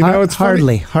all. It's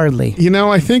hardly.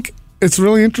 I think it's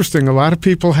really interesting. A lot of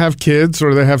people have kids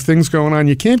or they have things going on.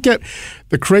 You can't get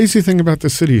the crazy thing about the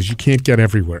city is you can't get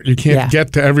everywhere. You can't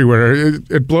get to everywhere.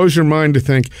 It blows your mind to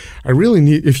think I really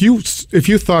need. If you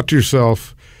thought to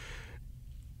yourself,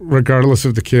 regardless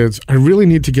of the kids, I really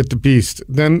need to get to Beast.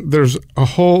 Then there's a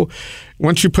whole.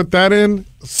 Once you put that in,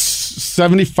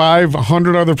 75,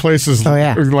 100 other places. Oh,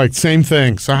 yeah. Like same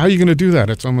thing. So how are you going to do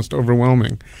that? It's almost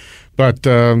overwhelming. But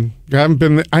I haven't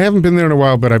been there in a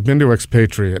while, but I've been to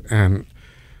Expatriate, and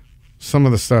some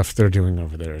of the stuff they're doing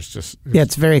over there is just...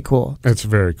 it's very cool. It's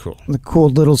very cool. The cool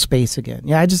little space again.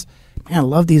 Yeah, I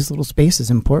love these little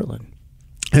spaces in Portland.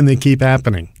 And they keep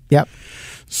happening. Yep.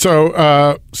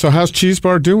 So how's Cheese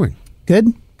Bar doing?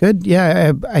 Good.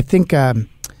 Yeah, I think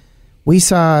we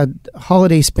saw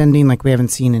holiday spending like we haven't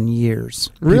seen in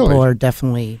years. Really? People are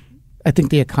definitely... I think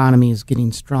the economy is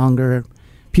getting stronger.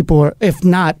 People are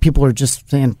just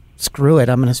saying, screw it,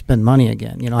 I'm going to spend money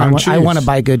again. I want to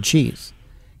buy good cheese.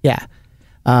 Yeah.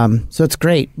 So it's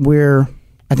great. I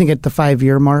think at the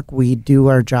 5-year mark, we do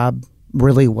our job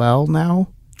really well now.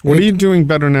 What are you doing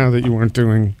better now that you weren't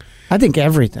doing? I think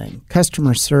everything.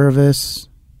 Customer service,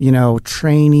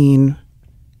 training,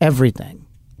 everything.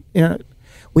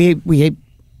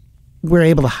 We're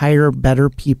able to hire better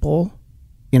people,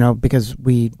 because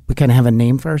we kind of have a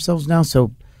name for ourselves now.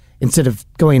 So instead of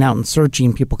going out and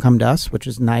searching, people come to us, which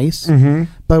is nice. Mm-hmm.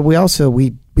 But we also,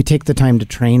 we take the time to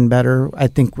train better. I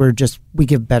think we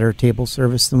give better table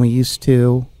service than we used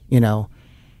to.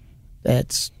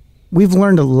 We've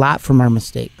learned a lot from our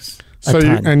mistakes. So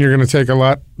you're going to take a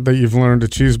lot that you've learned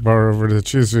at Cheese Bar over to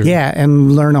Chizu. Yeah,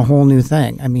 and learn a whole new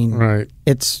thing. I mean, right.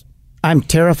 I'm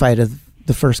terrified of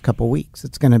the first couple weeks.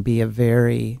 It's going to be a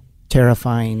very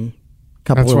terrifying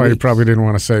couple of weeks. That's why you probably didn't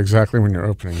want to say exactly when you're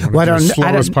opening. You want it to be as slow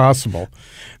as possible.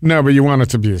 No, but you want it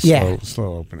to be a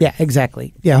slow opening. Yeah,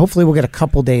 exactly. Yeah, hopefully we'll get a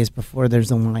couple days before there's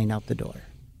a line out the door.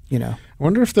 I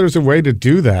wonder if there's a way to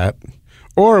do that.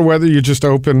 Or whether you just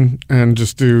open and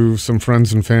just do some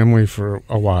friends and family for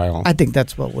a while. I think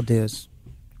that's what we'll do, is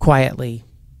quietly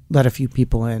let a few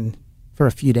people in for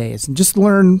a few days and just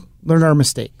learn our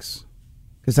mistakes.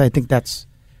 Because I think that's,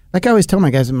 like I always tell my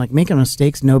guys, I'm like, making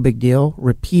mistakes, no big deal.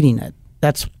 Repeating it,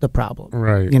 that's the problem.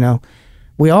 Right.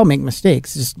 We all make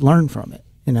mistakes. Just learn from it,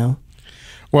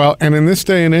 Well, and in this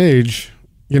day and age,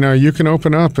 you can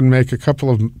open up and make a couple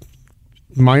of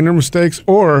minor mistakes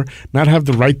or not have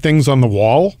the right things on the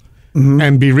wall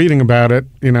and be reading about it,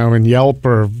 in Yelp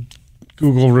or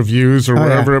Google reviews or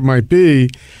wherever it might be.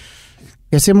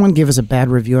 Yeah, someone gave us a bad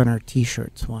review on our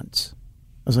T-shirts once.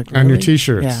 I was like, really? On your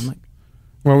T-shirts? Yeah. I'm like,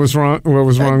 what was wrong? What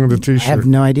was wrong with the T-shirt? I have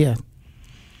no idea.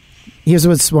 He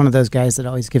was one of those guys that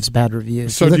always gives bad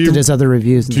reviews. So he looked at his other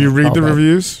reviews. Do you read the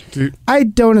reviews? I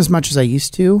don't as much as I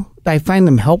used to. I find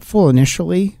them helpful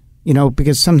initially.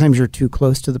 Because sometimes you're too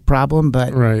close to the problem.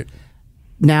 But right.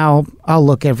 Now I'll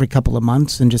look every couple of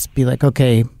months and just be like,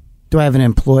 okay, do I have an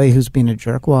employee who's being a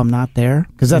jerk while I'm not there?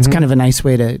 Because that's kind of a nice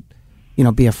way to,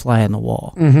 be a fly on the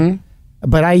wall. Mm-hmm.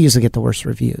 But I usually get the worst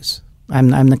reviews. I'm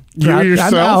the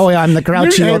yourself? I'm the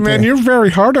grouchy. Hey, man, you're very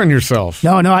hard on yourself.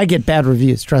 No, I get bad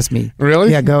reviews. Trust me.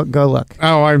 Really? Yeah, go look.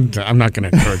 Oh, I'm not going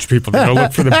to encourage people to go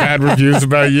look for the bad reviews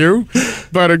about you,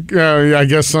 but I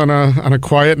guess on a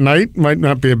quiet night might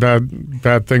not be a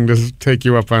bad thing to take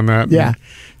you up on that. Yeah,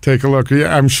 take a look.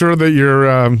 Yeah, I'm sure that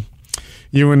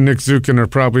you and Nick Zukin are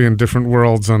probably in different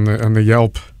worlds on the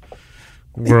Yelp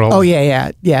world. Oh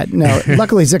yeah. No,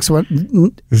 luckily Zick.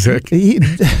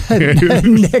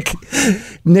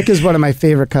 Nick is one of my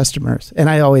favorite customers, and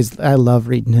I love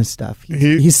reading his stuff.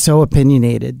 He's so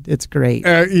opinionated. It's great.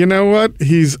 You know what?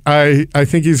 I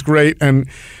think he's great, and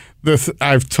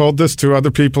I've told this to other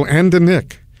people and to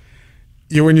Nick.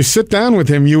 When you sit down with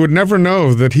him, you would never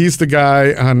know that he's the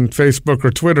guy on Facebook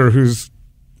or Twitter who's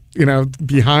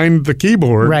behind the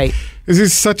keyboard. Right? Because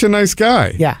he's such a nice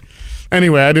guy. Yeah.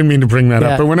 Anyway, I didn't mean to bring that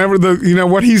up, but whenever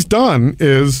what he's done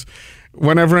is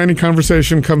whenever any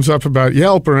conversation comes up about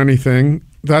Yelp or anything,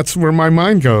 that's where my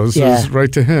mind goes, is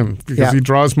right to him, because he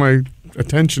draws my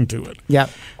attention to it. Yeah.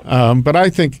 But I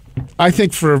think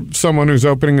for someone who's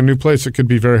opening a new place, it could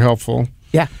be very helpful.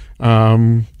 Yeah.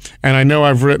 And I know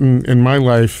I've written in my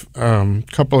life a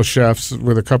couple of chefs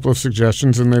with a couple of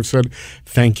suggestions, and they've said,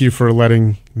 thank you for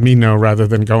letting me know rather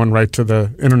than going right to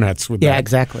the internets with that. Yeah,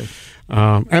 exactly.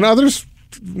 And others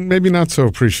maybe not so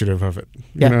appreciative of it.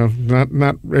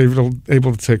 Not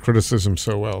able to take criticism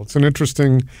so well. It's an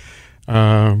interesting.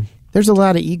 There's a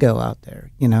lot of ego out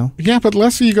there, Yeah, but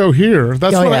less ego here.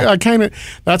 That's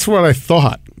That's what I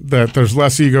thought, that there's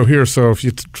less ego here. So if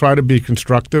you try to be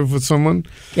constructive with someone,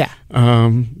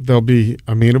 they'll be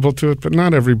amenable to it. But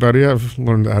not everybody. I've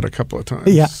learned that a couple of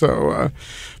times. Yeah. So,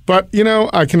 but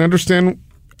I can understand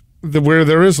where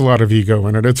there is a lot of ego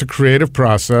in it. It's a creative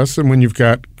process, and when you've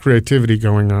got creativity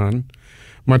going on,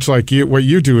 much like what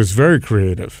you do is very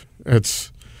creative.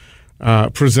 It's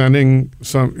presenting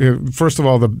first of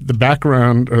all, the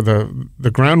background or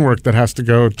the groundwork that has to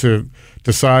go to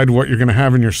decide what you're going to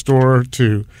have in your store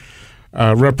to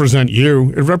represent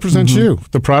you. It represents you,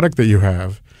 the product that you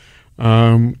have.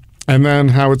 And then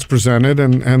how it's presented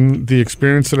and the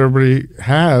experience that everybody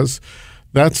has.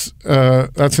 That's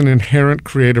an inherent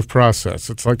creative process.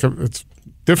 It's it's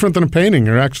different than a painting.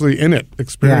 You're actually in it,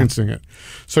 experiencing it.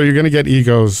 So you're going to get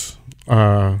egos.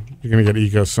 You're going to get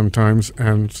egos sometimes,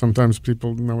 and sometimes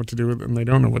people know what to do with it, and they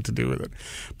don't know what to do with it.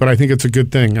 But I think it's a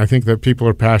good thing. I think that people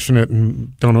are passionate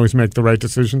and don't always make the right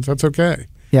decisions. That's okay.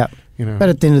 Yeah. But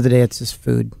at the end of the day, it's just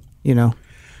food.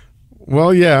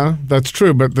 Well, yeah, that's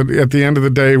true. But at the end of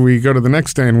the day, we go to the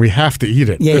next day and we have to eat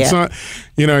it. It's not,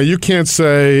 you can't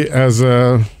say as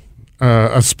a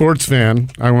sports fan,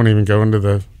 I won't even go into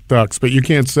the Ducks, but you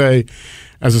can't say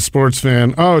as a sports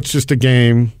fan, oh, it's just a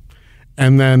game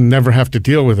and then never have to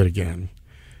deal with it again,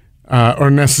 or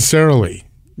necessarily.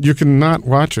 You can not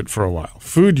watch it for a while.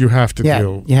 Food you have to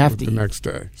deal with the next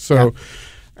day. So,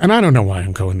 and I don't know why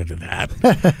I'm going into that.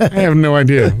 I have no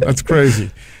idea. That's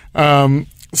crazy.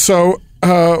 So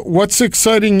what's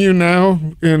exciting you now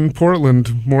in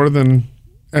Portland more than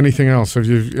anything else?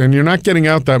 And you're not getting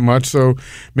out that much, so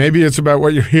maybe it's about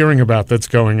what you're hearing about that's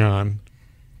going on.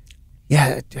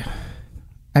 Yeah.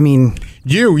 I mean,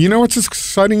 you know what's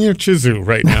exciting you? Chizu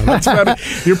right now. That's about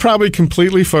it. You're probably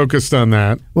completely focused on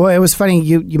that. Well, it was funny.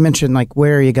 You mentioned like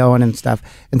where are you going and stuff,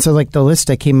 and so like the list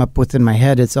I came up with in my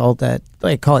head is all that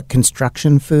I call it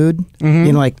construction food. Mm-hmm.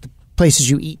 You know, like the places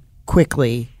you eat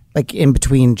quickly, like in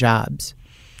between jobs.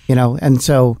 You know, and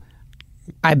so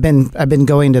I've been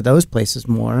going to those places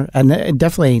more, and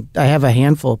definitely I have a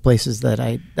handful of places that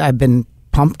I've been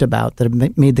pumped about that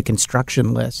have made the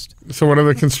construction list. So what are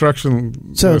the construction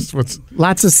lists?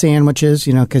 Lots of sandwiches,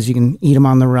 you know, because you can eat them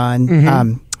on the run.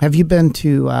 Mm-hmm. Have you been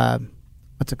to,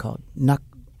 what's it called?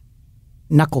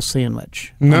 Knuckle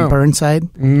Sandwich on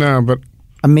Burnside? No, but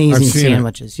amazing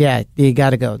sandwiches. Yeah, you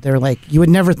got to go. They're like, you would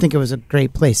never think it was a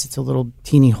great place. It's a little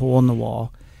teeny hole in the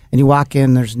wall. And you walk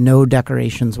in, there's no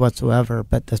decorations whatsoever,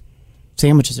 but the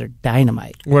sandwiches are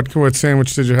dynamite. What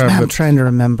sandwich did you have? I'm trying to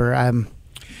remember.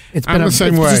 It's the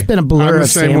same way. It's just been a blur. I'm the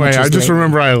same way. I just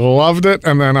remember I loved it,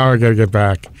 and then I got to get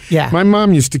back. Yeah. My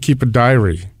mom used to keep a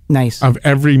diary. Nice. Of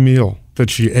every meal that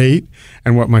she ate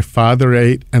and what my father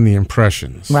ate and the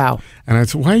impressions. Wow. And I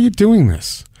said, why are you doing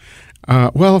this?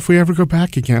 Well, if we ever go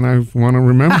back again, I want to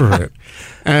remember it.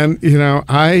 And, you know,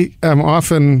 I will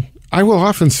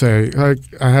often say, like,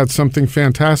 I had something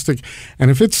fantastic,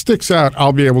 and if it sticks out,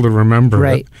 I'll be able to remember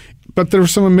it. But there are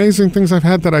some amazing things I've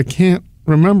had that I can't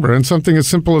remember, and something as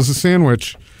simple as a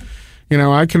sandwich, you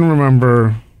know, I can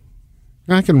remember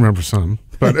some,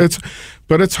 but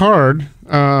it's hard.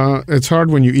 It's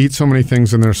hard when you eat so many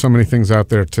things and there's so many things out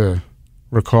there to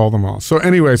recall them all. So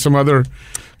anyway, some other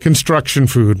construction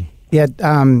food. Yeah.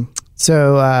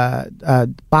 So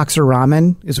Boxer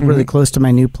Ramen is really close to my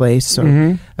new place. So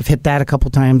I've hit that a couple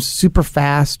times. Super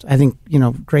fast. I think, you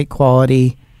know, great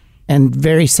quality. And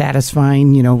very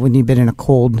satisfying, you know, when you've been in a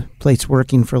cold place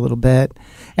working for a little bit.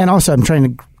 And also, I'm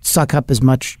trying to suck up as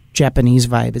much Japanese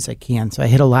vibe as I can. So I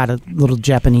hit a lot of little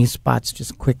Japanese spots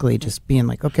just quickly, just being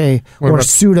like, okay, or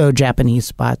pseudo-Japanese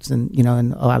spots, and, you know,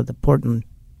 in a lot of the Portland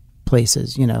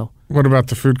places, you know. What about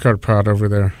the food cart pod over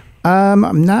there?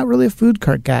 I'm not really a food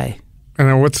cart guy.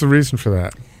 And what's the reason for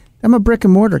that? I'm a brick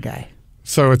and mortar guy.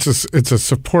 So it's a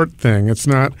support thing. It's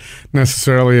not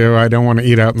necessarily, I don't want to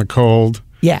eat out in the cold.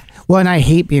 Yeah. Well, and I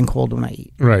hate being cold when I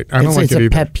eat. Right. I don't like it either.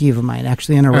 It's a pet peeve of mine,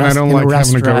 actually, in a restaurant. And I don't like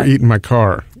having to go eat in my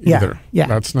car either. Yeah.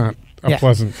 That's not a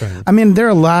pleasant thing. I mean, there's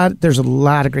a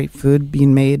lot of great food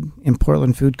being made in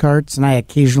Portland food carts, and I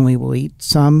occasionally will eat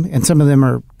some, and some of them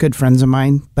are good friends of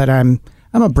mine, but I'm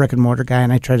a brick and mortar guy,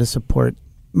 and I try to support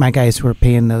my guys who are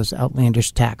paying those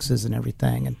outlandish taxes and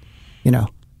everything, and, you know,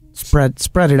 spread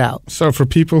it out. So for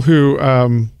people who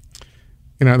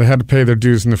you know, they had to pay their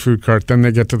dues in the food cart, then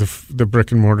they get to the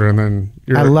brick and mortar, and then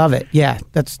I love it. Yeah,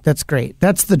 that's great.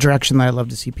 That's the direction that I love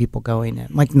to see people going in.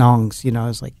 Like Nong's, you know, I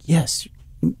was like, yes,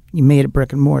 you made it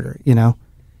brick and mortar, you know.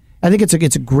 I think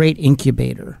it's a great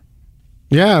incubator.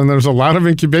 Yeah, and there's a lot of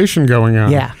incubation going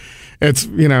on. Yeah. It's,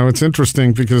 you know, it's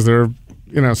interesting because there are,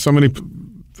 you know, so many.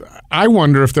 I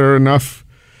wonder if there are enough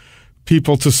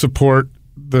people to support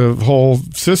the whole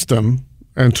system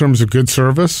in terms of good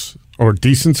service or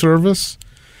decent service.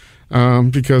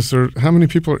 Because how many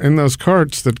people are in those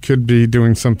carts that could be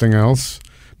doing something else?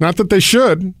 Not that they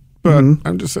should, but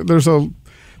I'm just saying there's a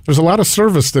lot of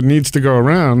service that needs to go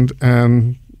around,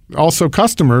 and also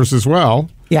customers as well.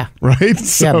 Yeah, right.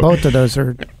 So, both of those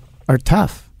are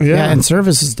tough. Yeah, and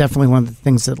service is definitely one of the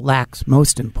things that lacks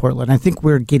most in Portland. I think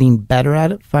we're getting better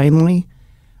at it finally.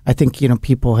 I think, you know,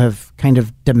 people have kind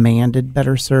of demanded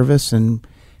better service, and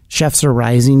chefs are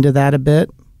rising to that a bit.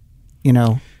 You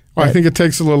know. Well, I think it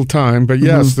takes a little time, but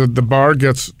yes, the bar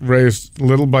gets raised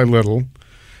little by little,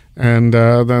 and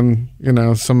then, you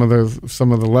know, some of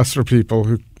the lesser people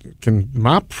who can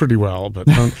mop pretty well, but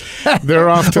they're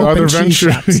off to other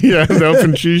ventures. Yeah, the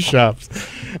open cheese shops.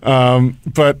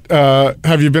 But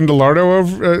have you been to Lardo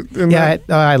over?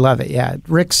 I love it. Yeah,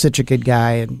 Rick's such a good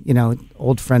guy, and, you know,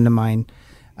 old friend of mine.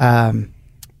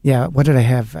 Yeah, what did I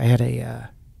have? I had a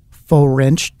faux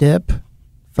wrench dip,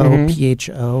 faux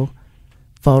PHO.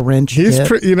 Faux wrench. He's,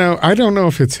 you know, I don't know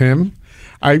if it's him.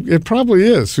 It probably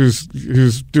is. Who's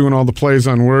doing all the plays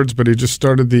on words, but he just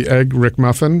started the egg Rick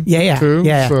Muffin. Yeah. Too,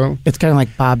 yeah. So it's kind of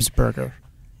like Bob's Burger.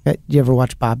 You ever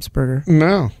watch Bob's Burger?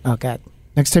 No. Oh God!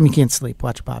 Next time you can't sleep,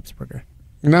 watch Bob's Burger.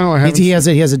 No, I haven't. He has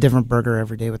a different burger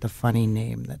every day with a funny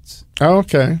name. That's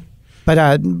okay.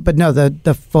 But no,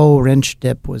 the faux wrench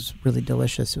dip was really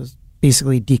delicious. It was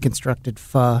basically deconstructed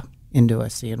pho into a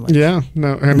sandwich. Yeah,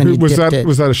 no. And then was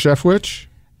that a Chef Witch?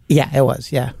 Yeah, it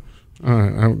was. Yeah.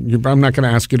 I'm not going to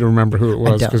ask you to remember who it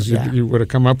was because you would have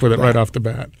come up with it right off the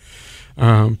bat.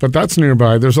 But that's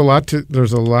nearby. There's a lot to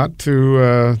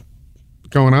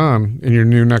going on in your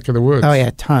new neck of the woods. Oh yeah,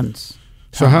 tons.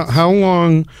 So how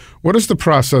long? What has the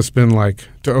process been like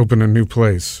to open a new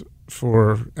place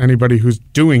for anybody who's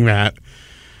doing that?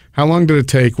 How long did it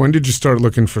take? When did you start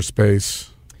looking for space?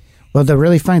 Well, the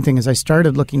really fun thing is I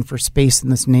started looking for space in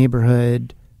this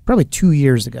neighborhood probably 2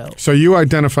 years ago. So you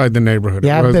identified the neighborhood.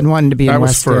 Yeah, I've been wanting to be in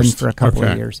West End for a couple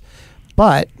Okay. of years.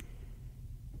 But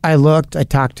I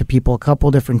talked to people a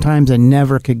couple different times. I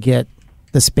never could get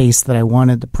the space that I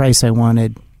wanted, the price I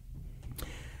wanted.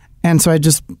 And so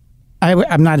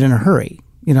I'm not in a hurry,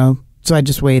 so I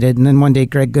just waited. And then one day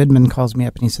Greg Goodman calls me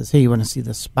up and he says, hey, you want to see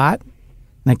this spot?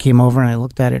 And I came over and I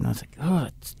looked at it and I was like, oh,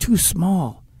 it's too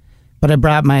small. But I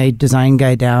brought my design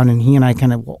guy down and he and I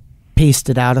kind of paced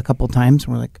it out a couple times.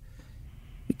 And we're like,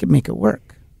 we could make it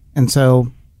work. And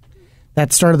so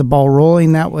that started the ball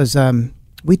rolling. That was,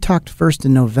 we talked first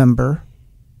in November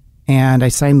and I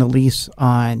signed the lease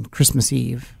on Christmas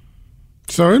Eve.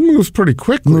 So it moves pretty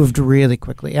quickly. Moved really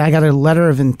quickly. I got a letter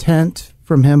of intent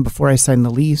from him before I signed the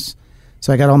lease.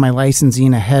 So I got all my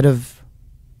licensing ahead of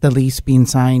the lease being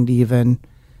signed even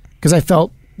because I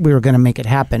felt we were going to make it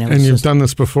happen. And you've done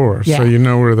this before, so you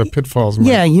know where the pitfalls might.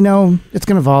 Yeah, it's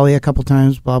going to volley a couple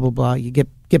times, blah, blah, blah. You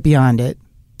get beyond it.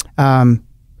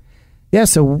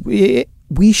 So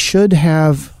we should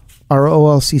have our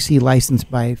OLCC license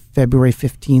by February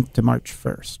 15th to March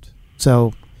 1st.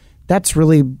 So that's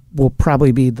will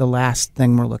probably be the last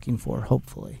thing we're looking for,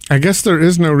 hopefully. I guess there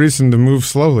is no reason to move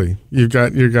slowly. You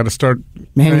got to start.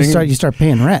 You start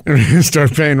paying rent.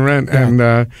 Start paying rent,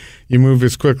 and you move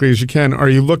as quickly as you can. Are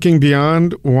you looking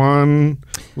beyond one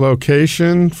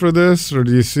location for this, or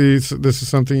do you see this is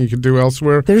something you could do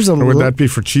elsewhere? Or would that be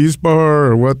for Cheese Bar,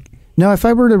 or what? No, if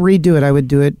I were to redo it, I would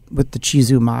do it with the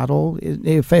Chizu model.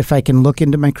 If I can look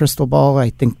into my crystal ball, I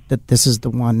think that this is the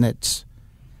one that's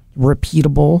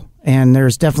repeatable. And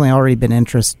there's definitely already been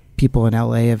interest. People in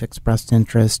LA have expressed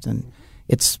interest, and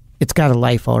it's got a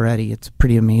life already. It's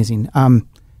pretty amazing.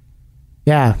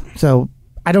 So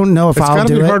I don't know if I'll do it. It's got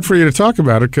to be hard for you to talk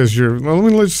about it because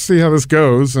let's see how this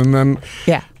goes, and then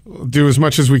do as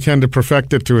much as we can to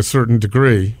perfect it to a certain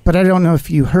degree. But I don't know if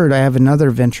you heard, I have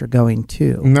another venture going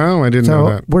too. No, I didn't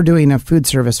know that. We're doing a food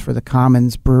service for the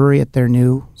Commons Brewery at their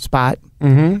new spot.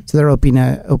 Mm-hmm. So they're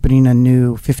opening a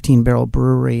new 15-barrel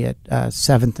brewery at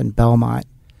 7th and Belmont.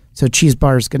 So Cheese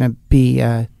Bar is going to be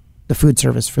the food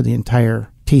service for the entire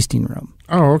tasting room.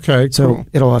 Oh, okay. So cool.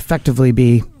 It'll effectively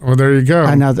be there you go.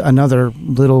 Another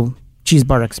little Cheese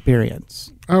Bar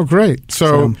experience. Oh, great.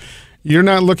 So you're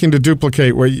not looking to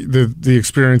duplicate the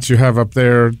experience you have up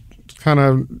there, kind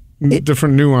of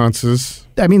different nuances.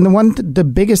 I mean, the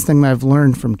biggest thing that I've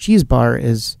learned from Cheese Bar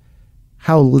is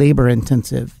how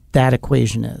labor-intensive that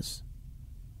equation is.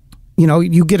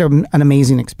 You get an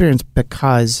amazing experience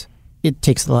because it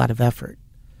takes a lot of effort.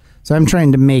 So I'm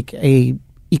trying to make a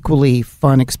equally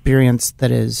fun experience that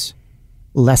is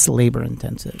less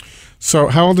labor-intensive. So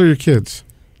how old are your kids?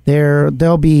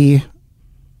 They'll be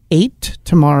 8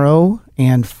 tomorrow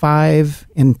and 5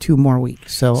 in 2 more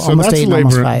weeks. So almost 8 and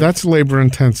almost 5. That's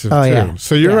labor-intensive, too. Yeah.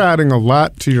 So you're adding a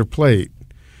lot to your plate.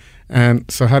 And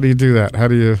so how do you do that? How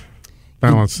do you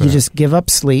balance that? You just give up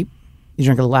sleep. You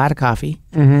drink a lot of coffee.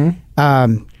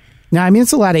 Mm-hmm. Now, I mean,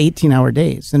 it's a lot of 18-hour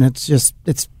days, and it's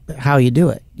how you do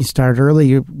it. You start early,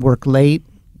 you work late,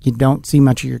 you don't see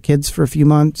much of your kids for a few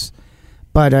months.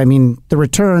 But, I mean, the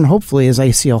return, hopefully, is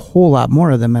I see a whole lot more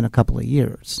of them in a couple of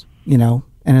years,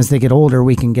 And as they get older,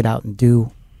 we can get out and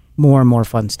do more and more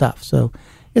fun stuff. So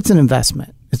it's an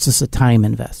investment. It's just a time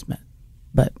investment,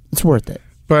 but it's worth it.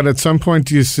 But at some point,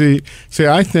 do you see,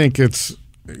 I think it's,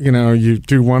 you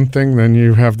do one thing, then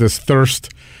you have this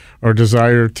thirst or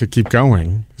desire to keep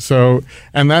going. So,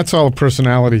 and that's all a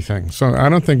personality thing. So I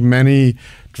don't think many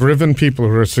driven people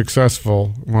who are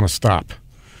successful want to stop.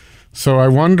 So I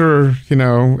wonder,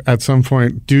 at some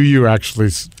point, do you actually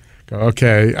go,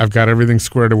 okay, I've got everything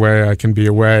squared away, I can be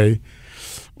away,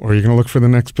 or are you going to look for the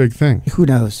next big thing? Who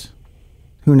knows?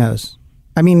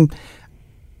 I mean,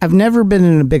 I've never been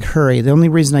in a big hurry. The only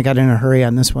reason I got in a hurry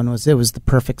on this one was it was the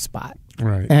perfect spot.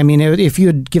 Right. I mean, if you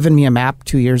had given me a map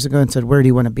 2 years ago and said, where do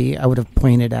you want to be? I would have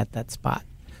pointed at that spot.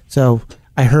 So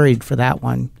I hurried for that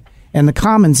one. And the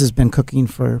Commons has been cooking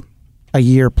for a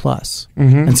year plus.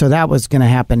 Mm-hmm. And so that was going to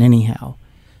happen anyhow.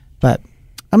 But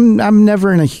I'm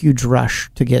never in a huge rush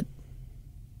to get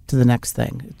to the next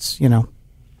thing. It's,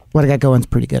 what I got going is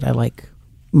pretty good. I like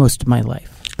most of my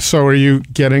life. So are you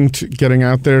getting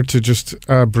out there to just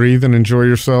breathe and enjoy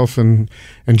yourself and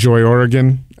enjoy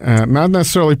Oregon? Not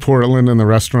necessarily Portland and the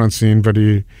restaurant scene, but are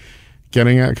you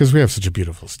getting out? Because we have such a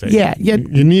beautiful state. Yeah.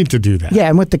 You need to do that. Yeah,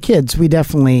 and with the kids, we'd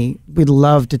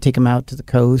love to take them out to the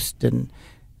coast and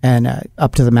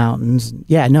up to the mountains.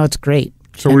 Yeah, no, it's great.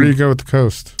 So where do you go with the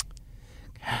coast?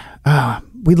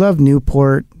 We love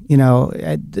Newport.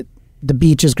 The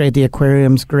beach is great. The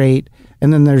aquarium's great.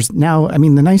 And then there's now, the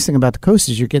nice thing about the coast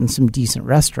is you're getting some decent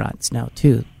restaurants now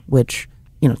too, which,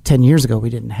 10 years ago we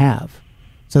didn't have.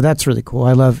 So that's really cool.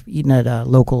 I love eating at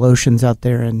Local Oceans out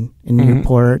there in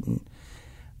Newport. And,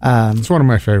 it's one of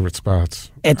my favorite spots.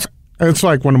 It's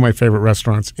like one of my favorite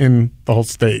restaurants in the whole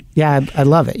state. Yeah, I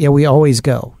love it. Yeah, we always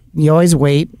go. You always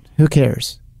wait. Who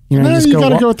cares? You got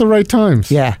to go at the right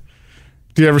times. Yeah.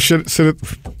 Do you ever sit at?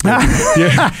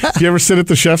 Do you ever sit at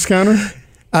the chef's counter?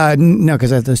 No,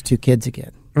 because I have those two kids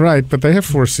again. Right, but they have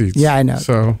 4 seats. Yeah, I know.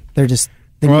 So they're just.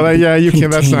 You can.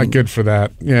 That's not good for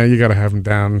that. Yeah, you got to have them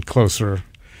down closer.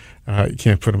 You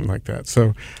can't put them like that.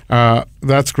 So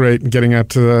that's great. And getting out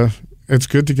to it's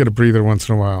good to get a breather once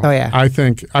in a while. Oh yeah. I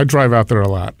think I drive out there a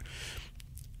lot,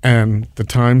 and the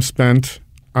time spent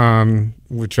on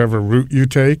whichever route you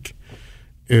take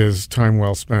is time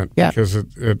well spent. Yeah. Because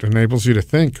it enables you to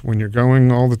think. When you're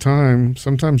going all the time,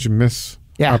 sometimes you miss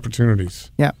opportunities.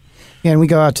 Yeah. Yeah, and we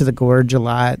go out to the gorge a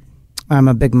lot. I'm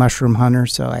a big mushroom hunter,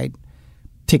 so I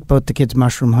take both the kids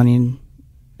mushroom hunting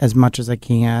as much as I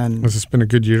can. Has this been a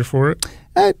good year for it?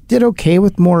 I did okay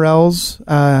with morels,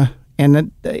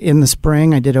 and in the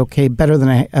spring I did okay, better than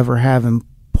I ever have in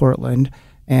Portland.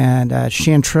 And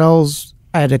chanterelles,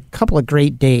 I had a couple of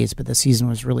great days, but the season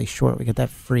was really short. We got that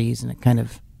freeze, and it kind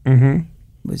of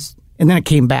was, and then it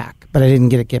came back, but I didn't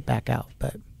get back out.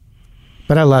 But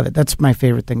I love it. That's my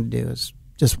favorite thing to do is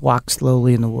just walk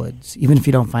slowly in the woods, even if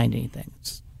you don't find anything.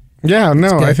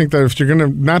 I think that if you're going to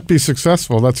not be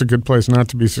successful, that's a good place not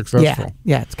to be successful.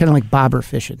 Yeah, it's kind of like bobber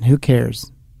fishing. Who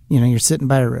cares? You're sitting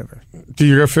by a river. Do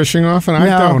you go fishing often? I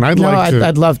don't.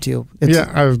 I'd love to.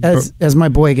 As my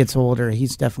boy gets older,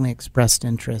 he's definitely expressed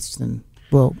interest, and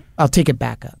I'll take it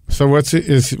back up. So what's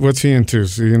he into?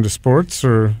 Is he into sports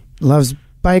or? Loves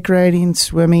bike riding,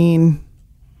 swimming,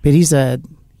 but he's a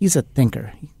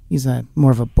thinker. He's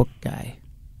more of a book guy.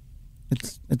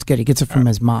 It's good. He gets it from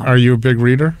his mom. Are you a big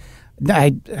reader?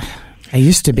 I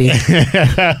used to be.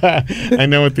 I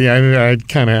know I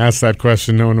kind of asked that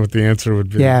question knowing what the answer would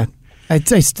be. Yeah.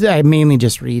 I mainly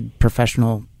just read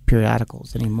professional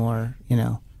periodicals anymore.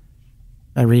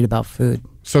 I read about food.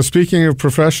 So speaking of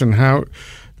profession, how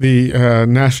the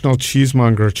national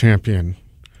cheesemonger champion,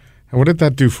 what did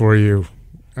that do for you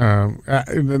now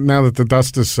that the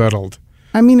dust is settled?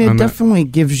 It definitely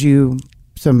gives you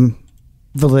some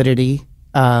validity.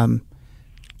 But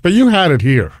you had it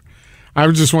here. I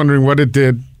was just wondering what it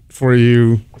did for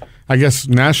you. I guess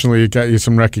nationally it got you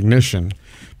some recognition.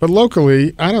 But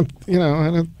locally,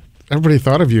 everybody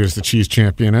thought of you as the cheese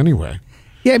champion anyway.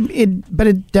 Yeah, but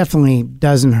it definitely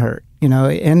doesn't hurt,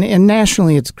 and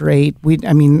nationally it's great.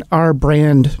 Our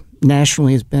brand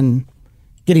nationally has been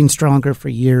getting stronger for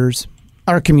years.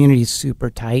 Our community is super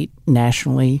tight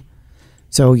nationally.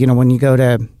 So, when you go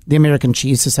to the American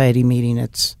Cheese Society meeting,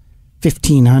 it's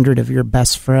 1,500 of your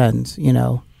best friends,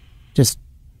 just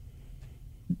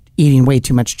eating way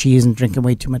too much cheese and drinking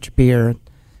way too much beer.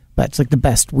 But it's like the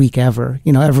best week ever.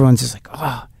 Everyone's just like,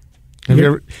 oh. Have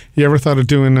you ever thought of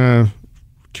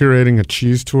curating a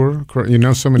cheese tour?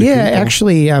 So many people. Yeah,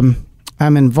 actually, I'm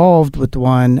involved with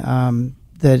one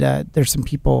that there's some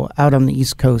people out on the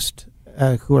East Coast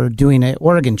who are doing an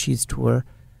Oregon cheese tour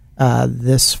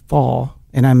this fall.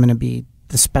 And I'm going to be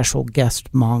the special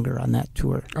guest monger on that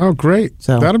tour. Oh, great.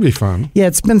 So that'll be fun. Yeah,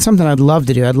 it's been something I'd love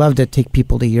to do. I'd love to take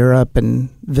people to Europe and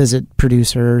visit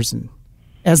producers. And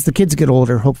as the kids get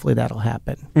older, hopefully that'll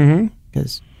happen. Mm-hmm.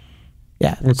 Because,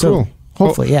 well, so cool.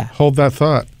 Hopefully, yeah. Hold that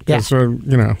thought. Yeah.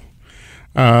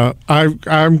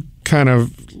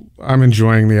 I'm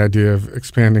enjoying the idea of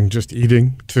expanding just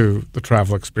eating to the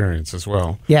travel experience as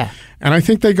well. Yeah. And I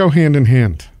think they go hand in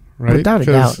hand, right? Without a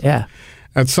doubt, yeah.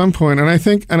 At some point, and I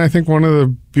think one of the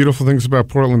beautiful things about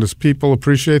Portland is people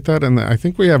appreciate that, and I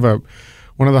think we have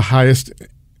one of the highest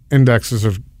indexes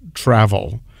of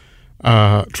travelers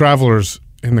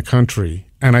in the country.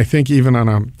 And I think even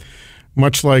on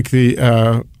much like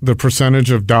the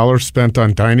percentage of dollars spent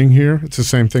on dining here, it's the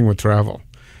same thing with travel.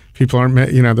 People aren't,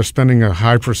 they're spending a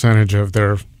high percentage of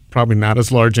their probably not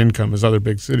as large income as other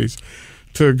big cities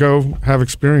to go have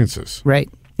experiences. Right.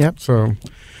 Yep. So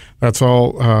That's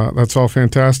all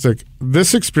fantastic.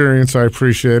 This experience I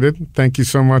appreciated. Thank you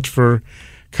so much for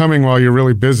coming while you're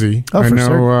really busy. Oh, I for know.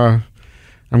 sure.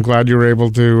 I'm glad you were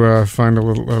able to find a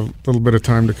little bit of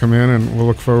time to come in, and we'll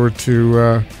look forward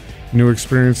to new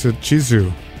experience at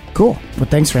Chizu. Cool. Well,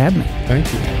 thanks for having me.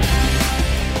 Thank you.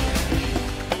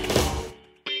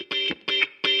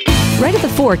 Right at the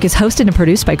Fork is hosted and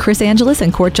produced by Chris Angeles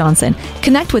and Court Johnson.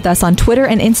 Connect with us on Twitter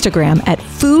and Instagram at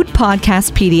Food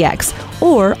Podcast PDX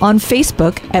or on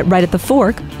Facebook at Right at the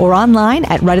Fork or online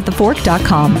at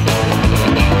rightatthefork.com.